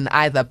all women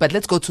either. But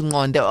let's go to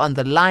Ngonde on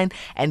the line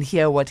and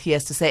hear what he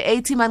has to say.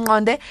 Etima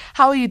Ngonde,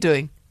 how are you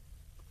doing?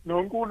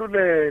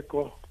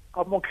 Nonkululeko.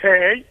 I'm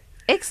okay.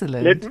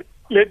 Excellent.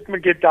 Let me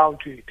get down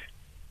to it.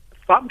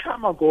 Some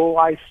time ago,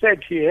 I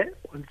said here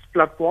on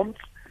platforms,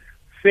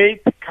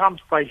 faith comes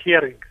by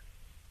hearing.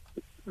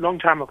 Long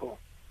time ago.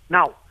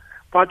 Now,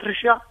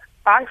 Patricia,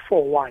 I,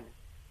 for one,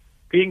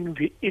 being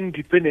the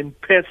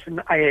independent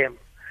person I am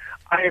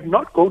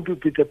not going to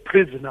be the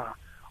prisoner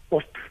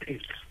of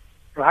place,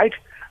 right?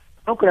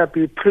 I'm not going to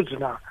be a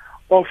prisoner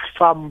of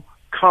some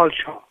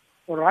culture,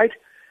 all right?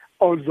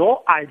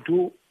 Although I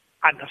do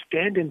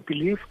understand and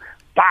believe,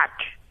 but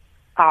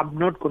I'm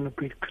not going to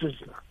be a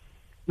prisoner.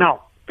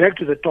 Now, back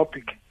to the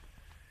topic.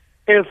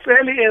 As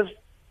early as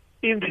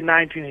in the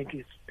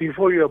 1980s,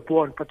 before you were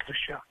born,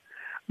 Patricia,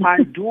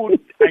 I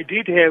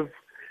did have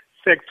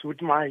sex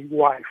with my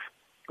wife,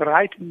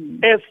 right?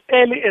 As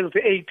early as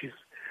the 80s,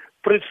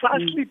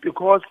 precisely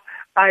because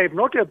I am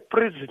not a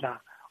prisoner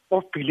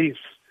of beliefs,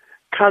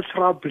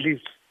 cultural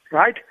beliefs,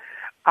 right?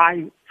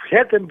 I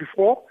heard them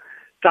before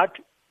that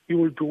you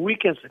will be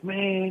weak as a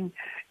man,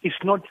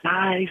 it's not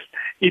nice,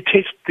 it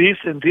takes this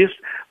and this.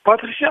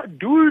 Patricia,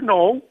 do you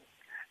know,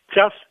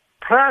 just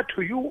prior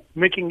to you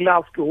making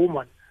love to a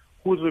woman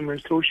who's in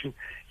menstruation,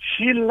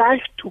 she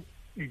likes to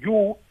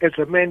you as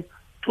a man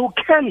to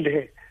kill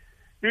her.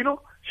 You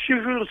know, she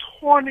feels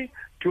horny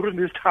during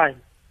this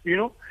time, you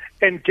know.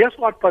 And guess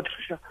what,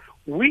 Patricia?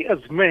 We as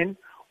men,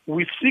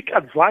 we seek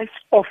advice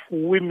of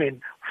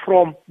women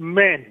from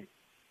men,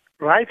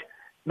 right?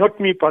 Not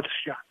me,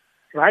 Patricia,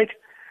 right?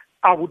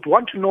 I would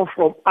want to know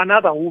from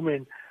another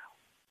woman,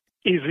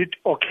 is it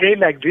okay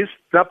like this,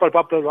 blah, blah,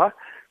 blah, blah, blah.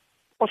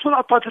 Also,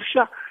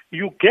 Patricia,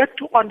 you get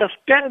to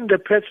understand the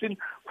person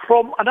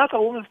from another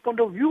woman's point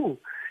of view.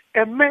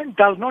 A man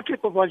does not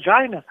take a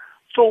vagina,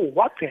 so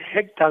what the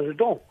heck does it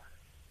do?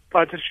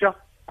 Patricia,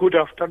 good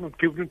afternoon,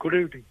 good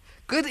evening.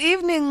 Good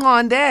evening,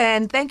 Ngonde,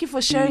 and thank you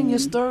for sharing your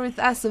story with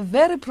us.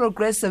 Very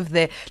progressive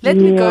there. Let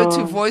me go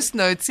to voice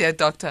notes here,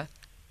 Doctor.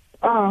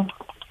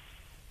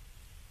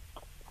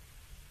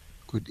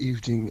 Good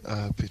evening,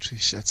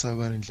 Patricia. It's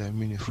Avan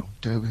Dlamini from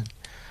Durban.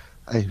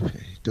 I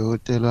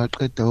don't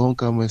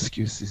tell my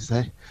excuses.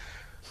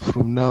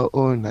 From now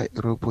on, I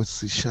report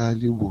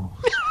Sishalibu.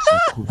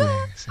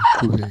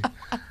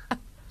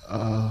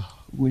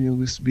 When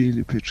you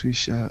speak,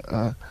 Patricia,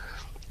 I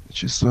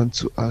just want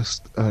to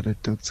ask the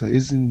doctor: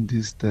 is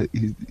this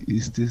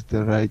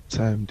the right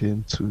time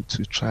then to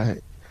try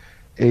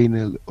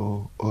anal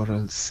or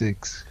oral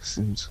sex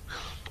since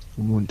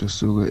umuntu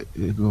suga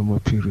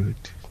egoma period?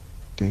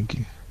 Thank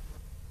you.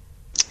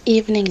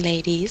 Evening,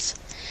 ladies.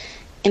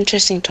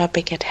 Interesting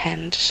topic at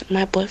hand.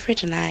 My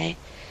boyfriend and I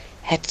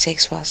had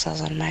sex whilst I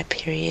was on my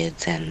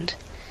periods, and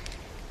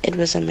it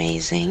was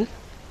amazing.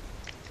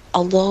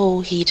 Although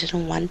he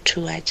didn't want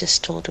to, I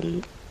just told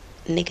him,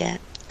 "Nigga,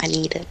 I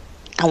need it.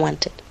 I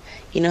want it."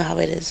 You know how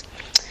it is.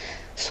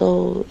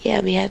 So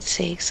yeah, we had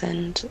sex,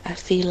 and I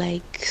feel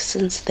like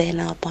since then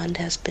our bond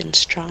has been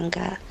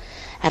stronger.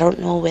 I don't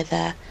know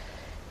whether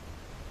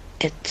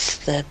it's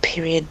the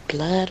period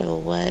blood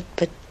or what,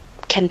 but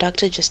can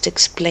doctor just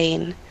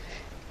explain?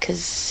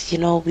 Because, you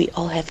know, we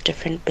all have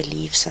different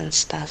beliefs and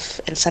stuff,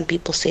 and some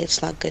people say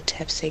it's not good to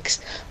have sex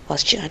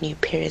whilst you're on your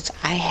periods.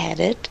 I had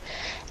it,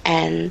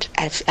 and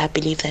I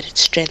believe that it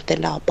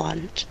strengthened our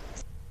bond.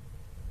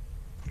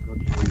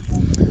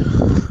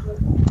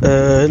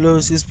 Hello,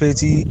 Sis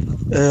Betty.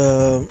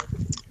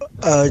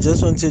 I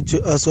just wanted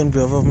to ask on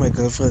behalf of my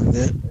girlfriend,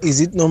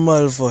 is it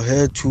normal for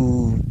her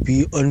to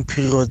be on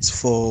periods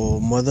for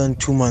more than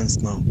 2 months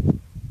now?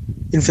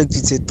 In fact,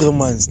 it's 3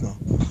 months now.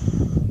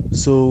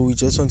 So we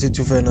just wanted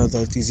to find out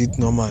that is it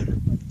normal?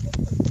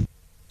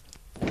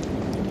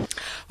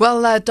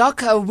 Well,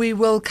 Doc, we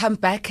will come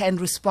back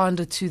and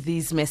respond to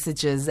these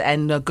messages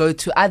and go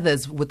to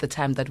others with the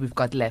time that we've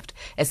got left.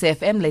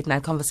 SAFM Late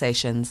Night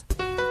Conversations.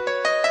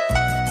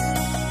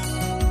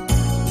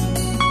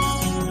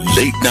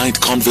 Late Night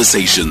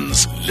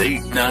Conversations.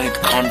 Late Night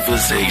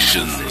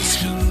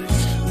Conversations.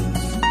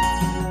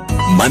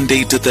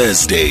 Monday to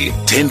Thursday,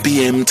 10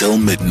 p.m. till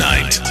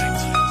midnight.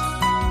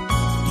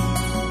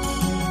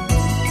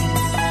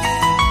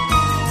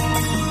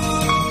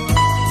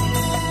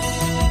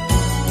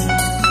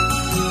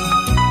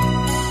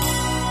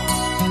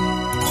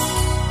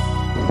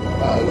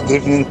 Good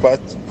evening, Pat.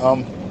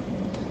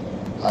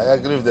 I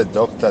agree with the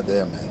doctor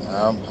there,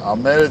 man.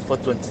 I'm married for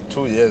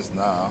 22 years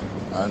now,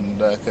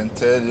 and I can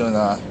tell you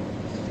now,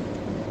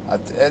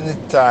 at any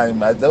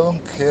time, I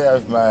don't care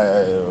if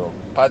my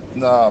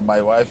partner,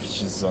 my wife,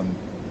 she's on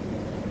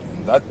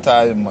that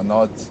time or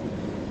not.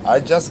 I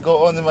just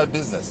go on in my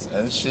business,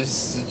 and she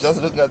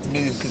just look at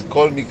me, she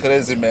call me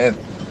crazy, man,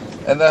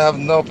 and I have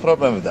no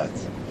problem with that.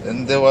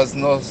 And there was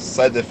no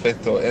side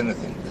effect or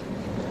anything.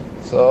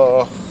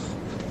 So,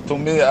 to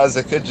me, as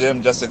a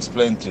KGM just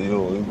explained to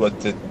you, we've got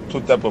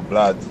two types of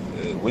blood,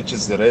 which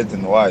is the red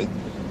and white.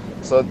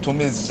 So to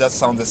me, it just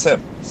sound the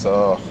same.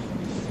 So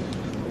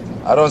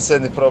I don't see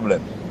any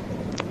problem.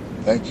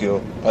 Thank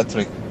you,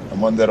 Patrick.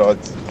 I'm on the road.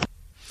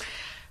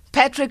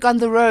 Patrick on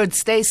the road,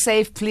 stay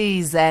safe,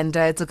 please. And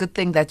it's a good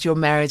thing that your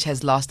marriage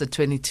has lasted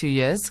 22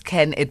 years.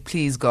 Can it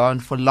please go on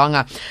for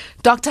longer?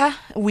 Doctor,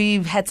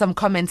 we've had some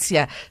comments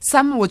here.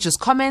 Some were just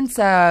comments.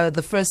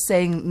 The first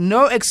saying,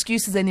 no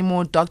excuses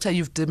anymore. Doctor,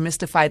 you've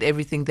demystified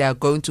everything. They are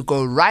going to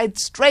go right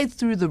straight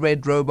through the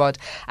red robot.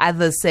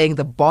 Others saying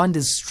the bond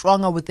is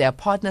stronger with their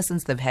partner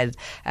since they've had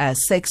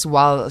sex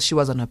while she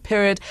was on her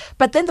period.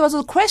 But then there was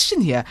a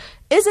question here.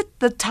 Is it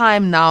the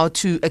time now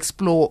to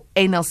explore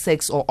anal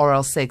sex or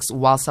oral sex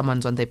while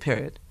someone's on their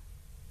period?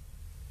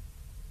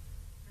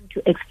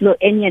 To explore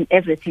any and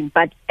everything,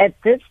 but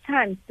at this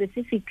time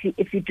specifically,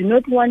 if you do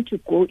not want to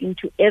go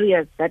into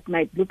areas that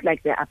might look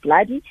like they are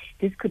bloody,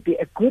 this could be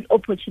a good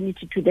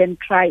opportunity to then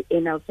try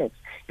anal sex,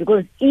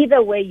 because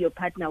either way your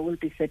partner will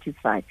be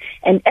satisfied.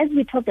 And as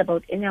we talked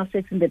about anal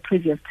sex in the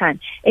previous time,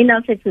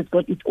 anal sex has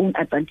got its own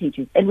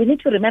advantages, and we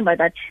need to remember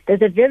that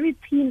there's a very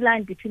thin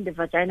line between the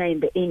vagina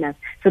and the anus,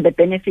 so the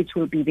benefits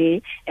will be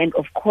there. And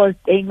of course,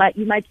 you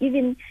might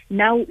even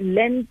now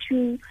learn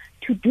to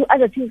do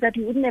other things that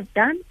you wouldn't have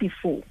done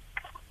before.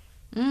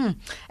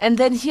 And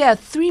then here,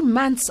 3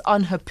 months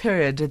on her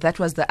period. That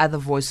was the other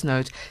voice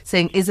note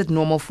saying, is it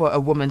normal for a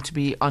woman to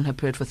be on her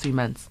period for 3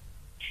 months?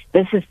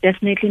 This is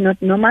definitely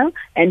not normal,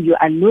 and you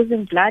are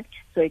losing blood,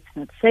 so it's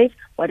not safe.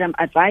 What I'm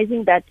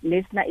advising that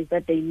listener is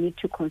that they need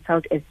to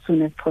consult as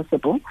soon as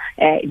possible.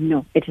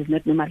 No, it is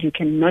not normal. You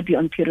cannot be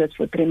on periods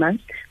for 3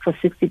 months, for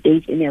 60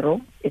 days in a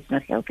row. It's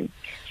not healthy.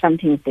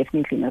 Something is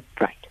definitely not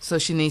right. So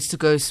she needs to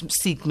go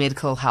seek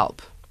medical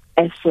help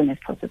as soon as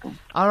possible.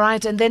 All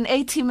right. And then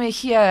Atime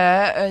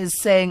here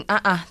is saying,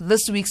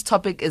 this week's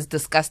topic is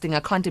disgusting. I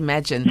can't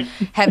imagine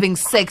having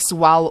sex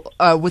while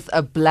with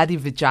a bloody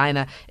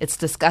vagina. It's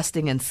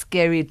disgusting and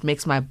scary. It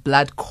makes my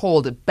blood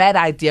cold. Bad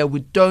idea. We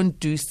don't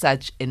do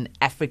such in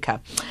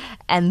Africa.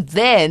 And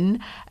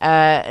then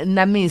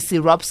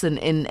Namisi Robson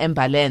in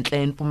Mbalenhle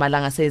in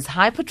Mpumalanga says,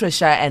 hi,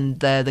 Patricia and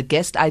the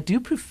guest. I do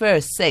prefer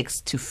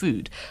sex to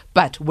food.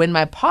 But when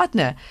my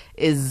partner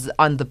is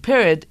on the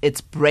period,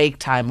 it's break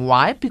time.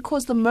 Why?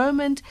 Because the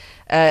moment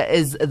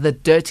is the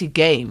dirty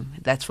game.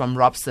 That's from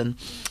Robson.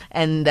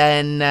 And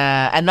then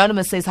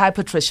Anonymous says, hi,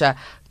 Patricia.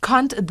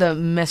 Can't the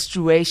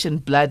menstruation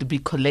blood be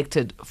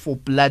collected for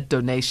blood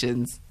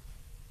donations?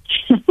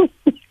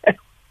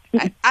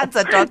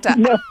 Answer, doctor.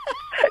 No.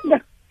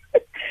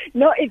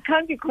 No, it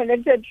can't be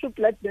connected through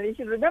blood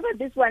donation. Remember,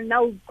 this one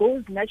now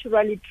goes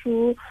naturally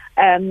through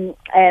the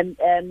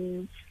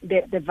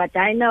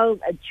vaginal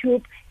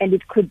tube, and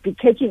it could be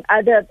catching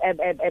other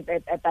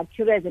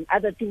bacteria and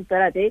other things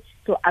that are there.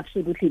 So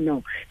absolutely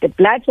no. The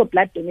blood for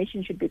blood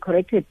donation should be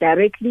collected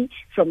directly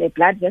from a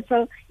blood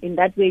vessel. In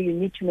that way, you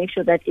need to make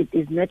sure that it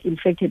is not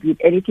infected with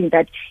anything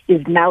that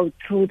is now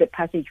through the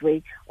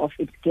passageway of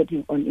it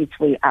getting on its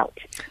way out.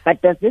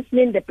 But does this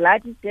mean the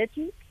blood is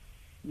dirty?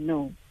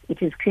 No.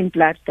 It is clean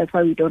blood. That's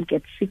why we don't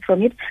get sick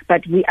from it.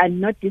 But we are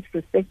not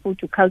disrespectful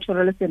to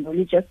cultural and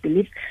religious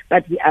beliefs.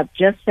 But we are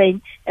just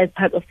saying, as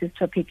part of this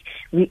topic,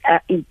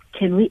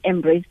 can we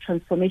embrace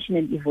transformation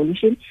and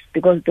evolution,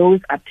 because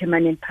those are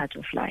permanent parts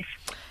of life.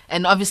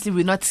 And obviously,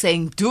 we're not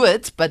saying do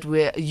it, but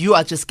you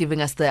are just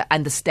giving us the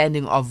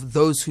understanding of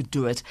those who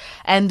do it.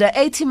 And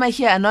Atima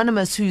here,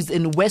 Anonymous, who's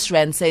in West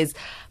Rand, says,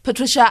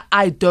 Patricia,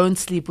 I don't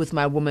sleep with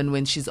my woman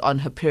when she's on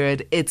her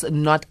period. It's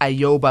not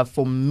Ayoba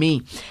for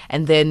me.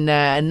 And then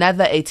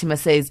another Atima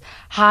says,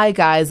 hi,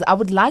 guys. I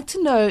would like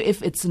to know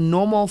if it's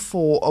normal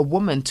for a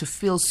woman to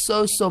feel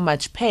so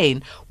much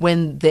pain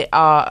when they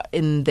are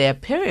in their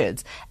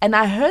periods. And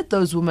I heard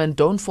those women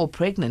don't fall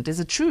pregnant.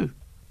 Is it true?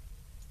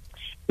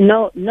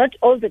 No, not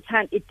all the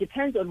time. It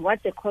depends on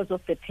what the cause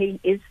of the pain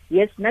is.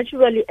 Yes,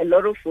 naturally, a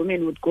lot of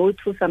women would go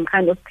through some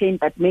kind of pain,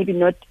 but maybe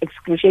not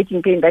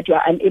excruciating pain that you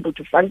are unable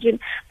to function.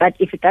 But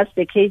if that's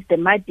the case, there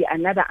might be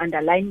another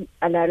underlying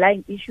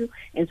issue,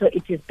 and so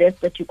it is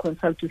best that you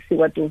consult to see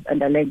what those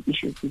underlying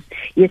issues is.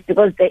 Yes,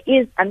 because there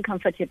is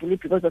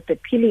uncomfortability because of the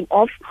peeling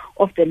off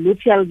of the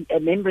luteal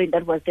membrane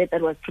that was there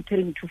that was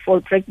preparing to fall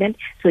pregnant.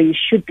 So you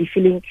should be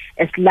feeling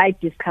a slight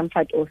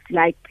discomfort or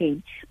slight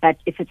pain. But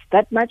if it's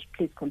that much,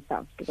 please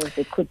consult, because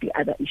there could be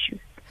other issues.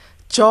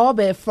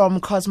 Jobe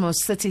from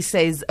Cosmos City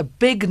says, a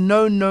big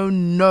no, no,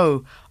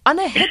 no. On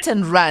a hit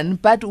and run,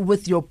 but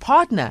with your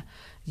partner,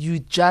 you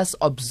just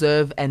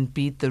observe and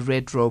beat the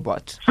red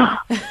robot.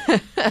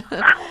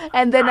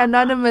 And then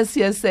Anonymous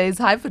here says,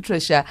 hi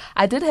Patricia,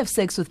 I did have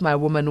sex with my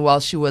woman while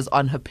she was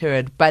on her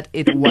period, but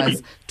it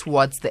was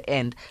towards the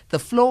end. The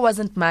flow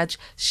wasn't much.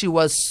 She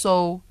was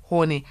so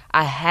horny.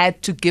 I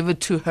had to give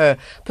it to her.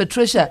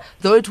 Patricia,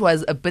 though it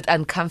was a bit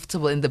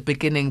uncomfortable in the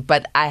beginning,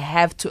 but I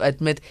have to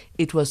admit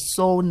it was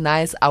so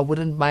nice. I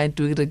wouldn't mind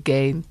doing it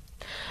again.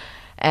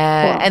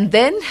 And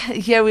then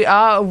here we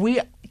are.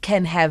 We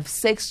can have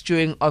sex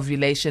during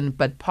ovulation,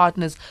 but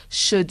partners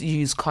should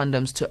use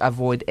condoms to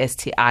avoid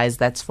STIs.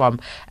 That's from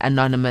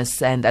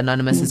Anonymous. And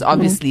Anonymous is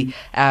obviously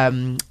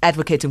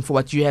advocating for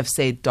what you have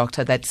said,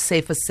 Doctor, that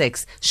safer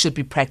sex should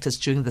be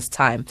practiced during this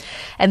time.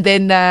 And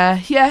then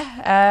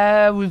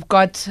we've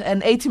got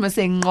an Atima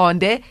saying,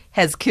 Ngonde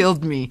has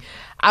killed me.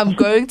 I'm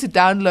going to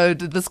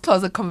download this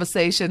closet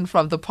conversation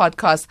from the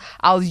podcast.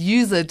 I'll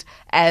use it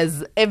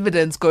as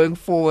evidence going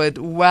forward.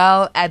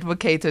 Well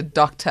advocated,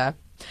 Doctor.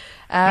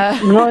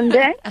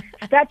 Ngonde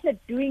started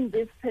doing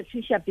this,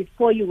 Patricia,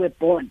 before you were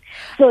born.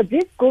 So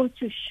this goes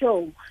to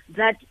show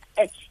that,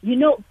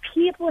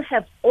 people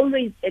have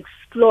always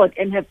explored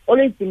and have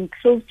always been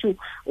close to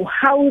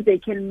how they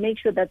can make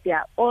sure that they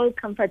are all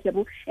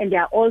comfortable and they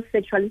are all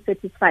sexually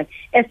satisfied,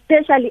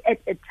 especially at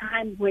a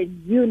time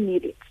when you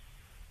need it.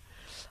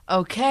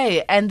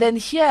 Okay, and then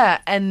here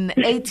an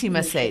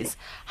Atima says,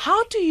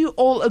 how do you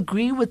all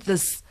agree with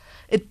this?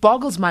 It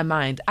boggles my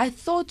mind. I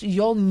thought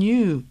y'all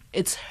knew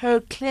it's her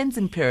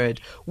cleansing period,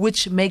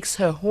 which makes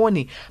her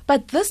horny.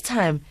 But this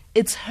time,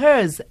 it's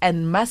hers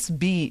and must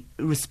be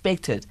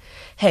respected.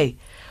 Hey,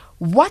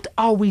 what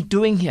are we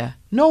doing here?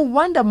 No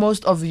wonder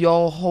most of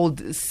y'all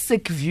hold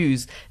sick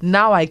views.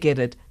 Now I get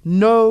it.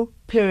 No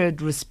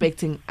period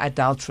respecting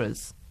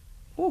adulterers.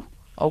 Ooh.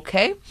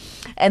 Okay.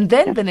 And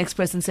then the next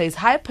person says,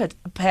 hi,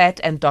 Pat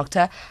and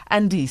Dr.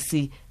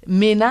 Andisi.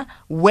 Mina,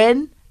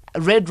 when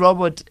Red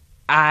Robot,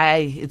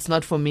 it's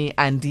not for me,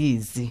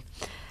 Andisi.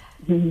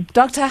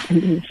 Doctor,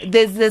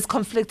 there's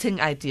conflicting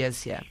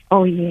ideas here.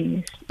 Oh,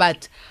 yes.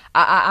 But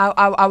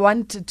I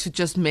want to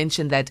just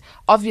mention that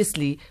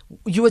obviously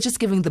you were just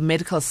giving the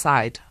medical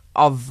side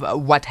of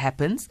what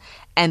happens.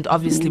 And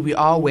obviously we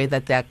are aware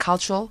that there are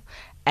cultural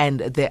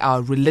and there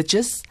are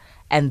religious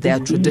and there are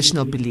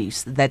traditional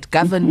beliefs that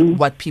govern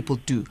what people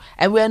do.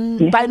 And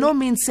we're by no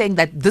means saying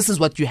that this is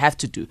what you have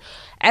to do.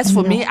 As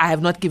for me, I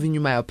have not given you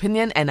my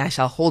opinion and I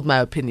shall hold my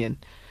opinion.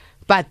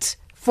 But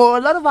for a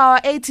lot of our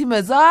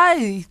A-teamers,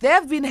 they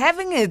have been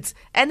having it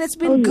and it's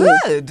been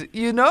good,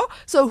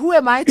 So who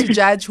am I to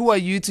judge? Who are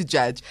you to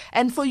judge?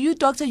 And for you,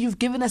 Doctor, you've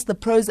given us the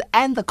pros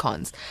and the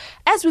cons.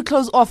 As we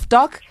close off,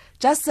 Doc,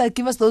 just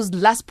give us those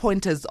last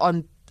pointers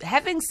on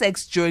having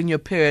sex during your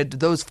period,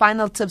 those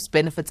final tips,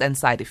 benefits and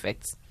side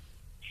effects.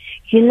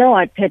 You know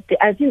what, Pat,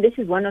 I think this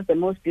is one of the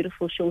most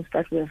beautiful shows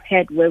that we've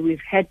had, where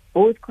we've had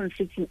both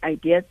conflicting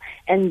ideas,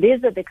 and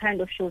these are the kind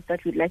of shows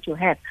that we'd like to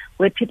have,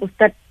 where people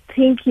start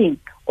thinking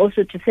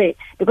also to say,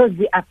 because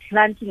we are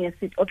planting a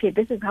seed, okay,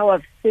 this is how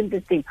I've seen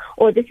this thing,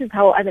 or this is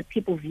how other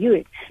people view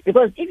it.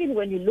 Because even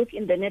when you look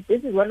in the net,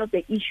 this is one of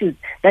the issues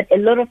that a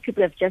lot of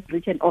people have just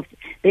written off.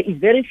 There is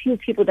very few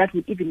people that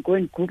would even go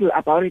and Google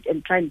about it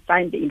and try and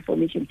find the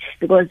information,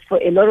 because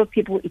for a lot of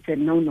people, it's a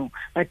no-no.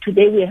 But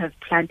today we have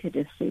planted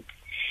a seed.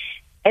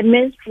 A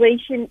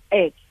menstruation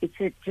egg, it's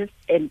just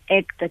an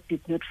egg that did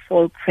not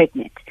fall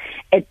pregnant.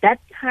 At that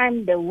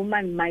time, the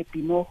woman might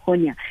be more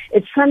hornier.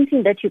 It's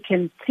something that you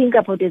can think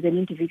about as an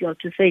individual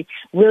to say,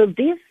 will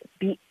this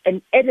be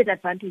an added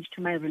advantage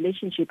to my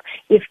relationship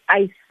if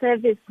I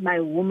service my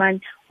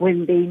woman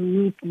when they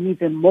need me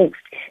the most?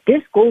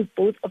 This goes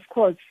both, of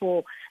course,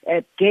 for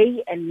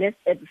gay and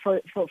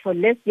for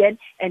lesbian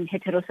and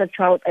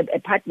heterosexual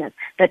partners,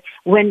 that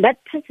when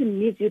that person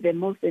needs you the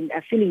most and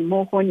are feeling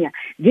more hornier,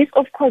 this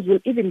of course will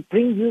even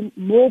bring you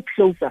more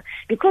closer,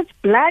 because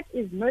blood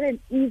is not an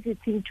easy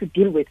thing to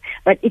deal with.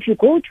 But if you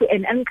go to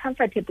an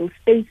uncomfortable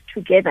space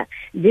together,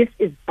 this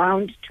is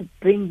bound to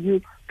bring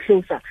you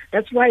closer.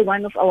 That's why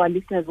one of our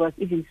listeners was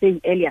even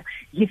saying earlier,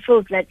 she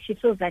feels like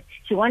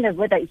she wonders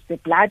whether it's the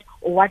blood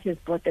or what has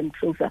brought them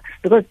closer.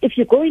 Because if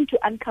you go into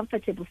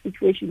uncomfortable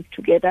situations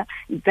together,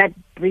 that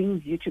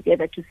brings you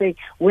together to say,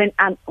 when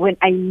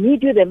I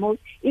need you the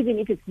most, even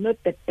if it's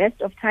not the best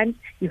of times,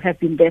 you have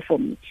been there for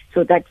me.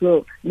 So that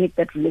will make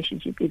that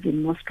relationship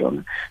even more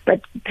stronger.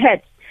 But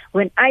Pat,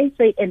 when I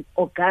say an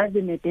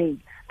orgasm a day,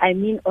 I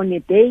mean on a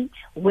day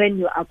when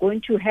you are going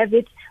to have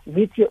it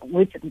with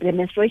the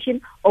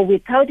menstruation or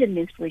without a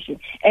menstruation.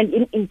 And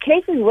in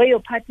cases where your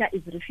partner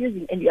is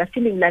refusing and you are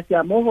feeling like you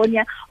are more horny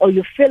or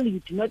you feel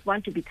you do not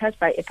want to be touched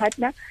by a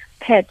partner,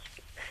 pets,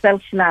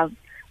 self-love,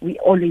 we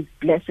always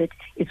bless it.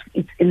 It's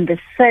in the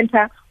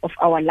center of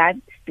our life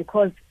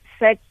because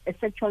a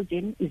sexual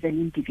journey is an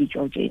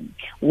individual journey.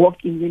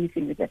 Walk in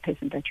unison with the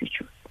person that you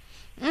choose.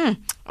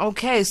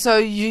 Okay, so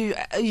you're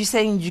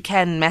saying you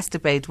can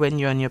masturbate when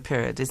you're on your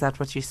period. Is that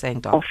what you're saying,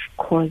 Doc? Of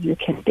course, you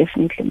can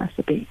definitely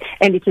masturbate.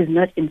 And it is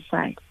not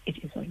inside, it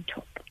is on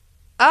top.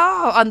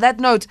 Oh, on that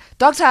note,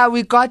 Doctor,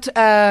 we got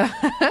a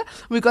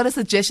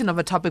suggestion of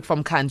a topic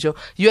from Kanjo.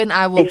 You and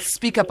I will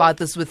speak about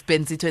this with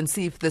Benzito and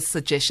see if this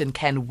suggestion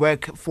can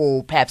work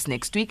for perhaps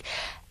next week.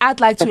 I'd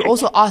like to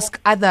also ask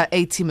other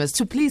A-teamers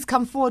to please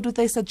come forward with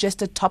their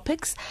suggested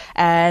topics,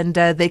 and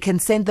they can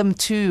send them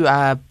to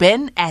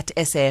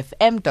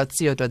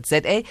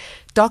ben@safm.co.za.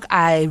 Doc,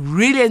 I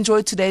really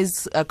enjoyed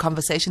today's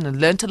conversation and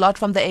learned a lot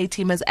from the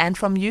A-teamers and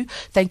from you.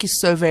 Thank you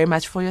so very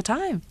much for your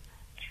time.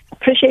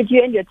 Appreciate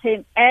you and your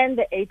team and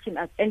the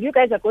A-teamers. And you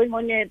guys are going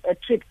on a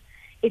trip.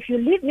 If you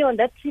leave me on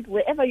that trip,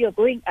 wherever you're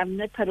going, I'm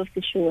not part of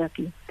the show.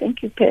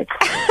 Thank you, Pet.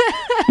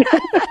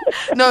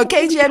 No,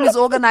 KGM is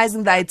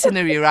organizing the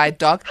itinerary, right,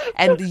 Doc?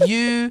 And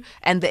you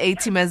and the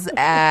A-teamers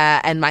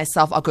and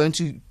myself are going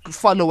to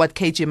follow what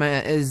KGM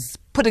is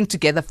putting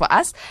together for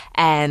us,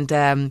 and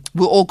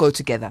we'll all go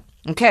together.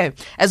 Okay,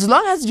 as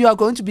long as you are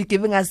going to be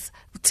giving us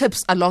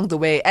tips along the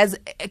way, as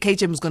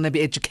KGM is going to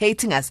be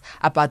educating us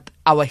about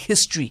our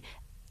history.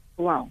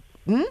 Wow.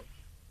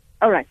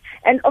 All right.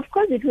 And of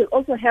course, it will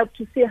also help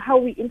to see how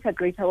we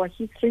integrate our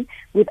history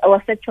with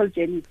our sexual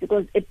journeys,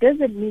 because it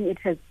doesn't mean it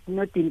has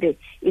not been there.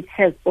 It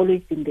has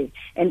always been there.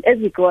 And as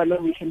we go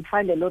along, we can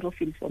find a lot of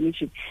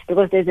information,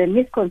 because there's a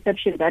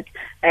misconception that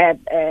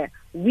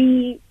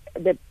we,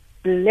 the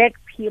black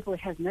people,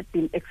 have not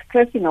been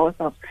expressing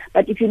ourselves.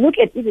 But if you look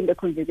at even the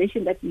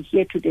conversation that we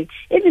hear today,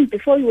 even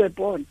before you were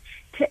born,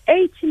 the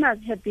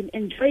 18ers have been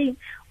enjoying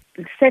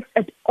sex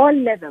at all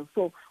levels.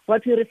 So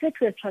what we refer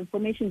to as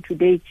transformation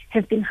today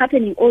has been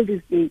happening all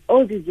these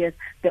years.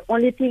 The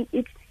only thing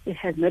it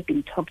has not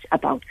been talked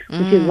about,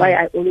 which is why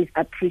I always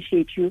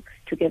appreciate you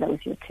together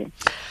with your team.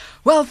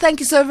 Well,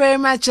 thank you so very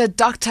much,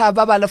 Dr.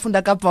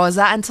 Funda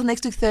kaMaboza. Until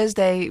next week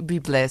Thursday, be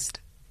blessed.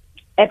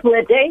 Happy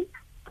day.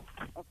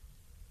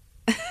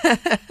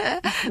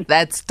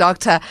 That's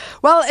Doctor.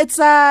 Well, it's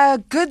a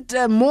good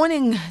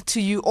morning to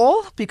you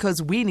all,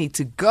 because we need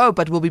to go,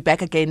 but we'll be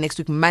back again next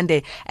week,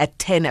 Monday at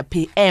 10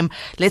 p.m.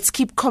 Let's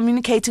keep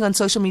communicating on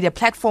social media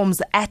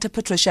platforms at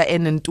Patricia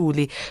N.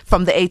 Ntuli.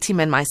 From the A-team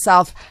and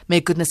myself,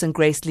 may goodness and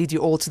grace lead you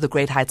all to the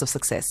great heights of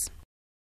success.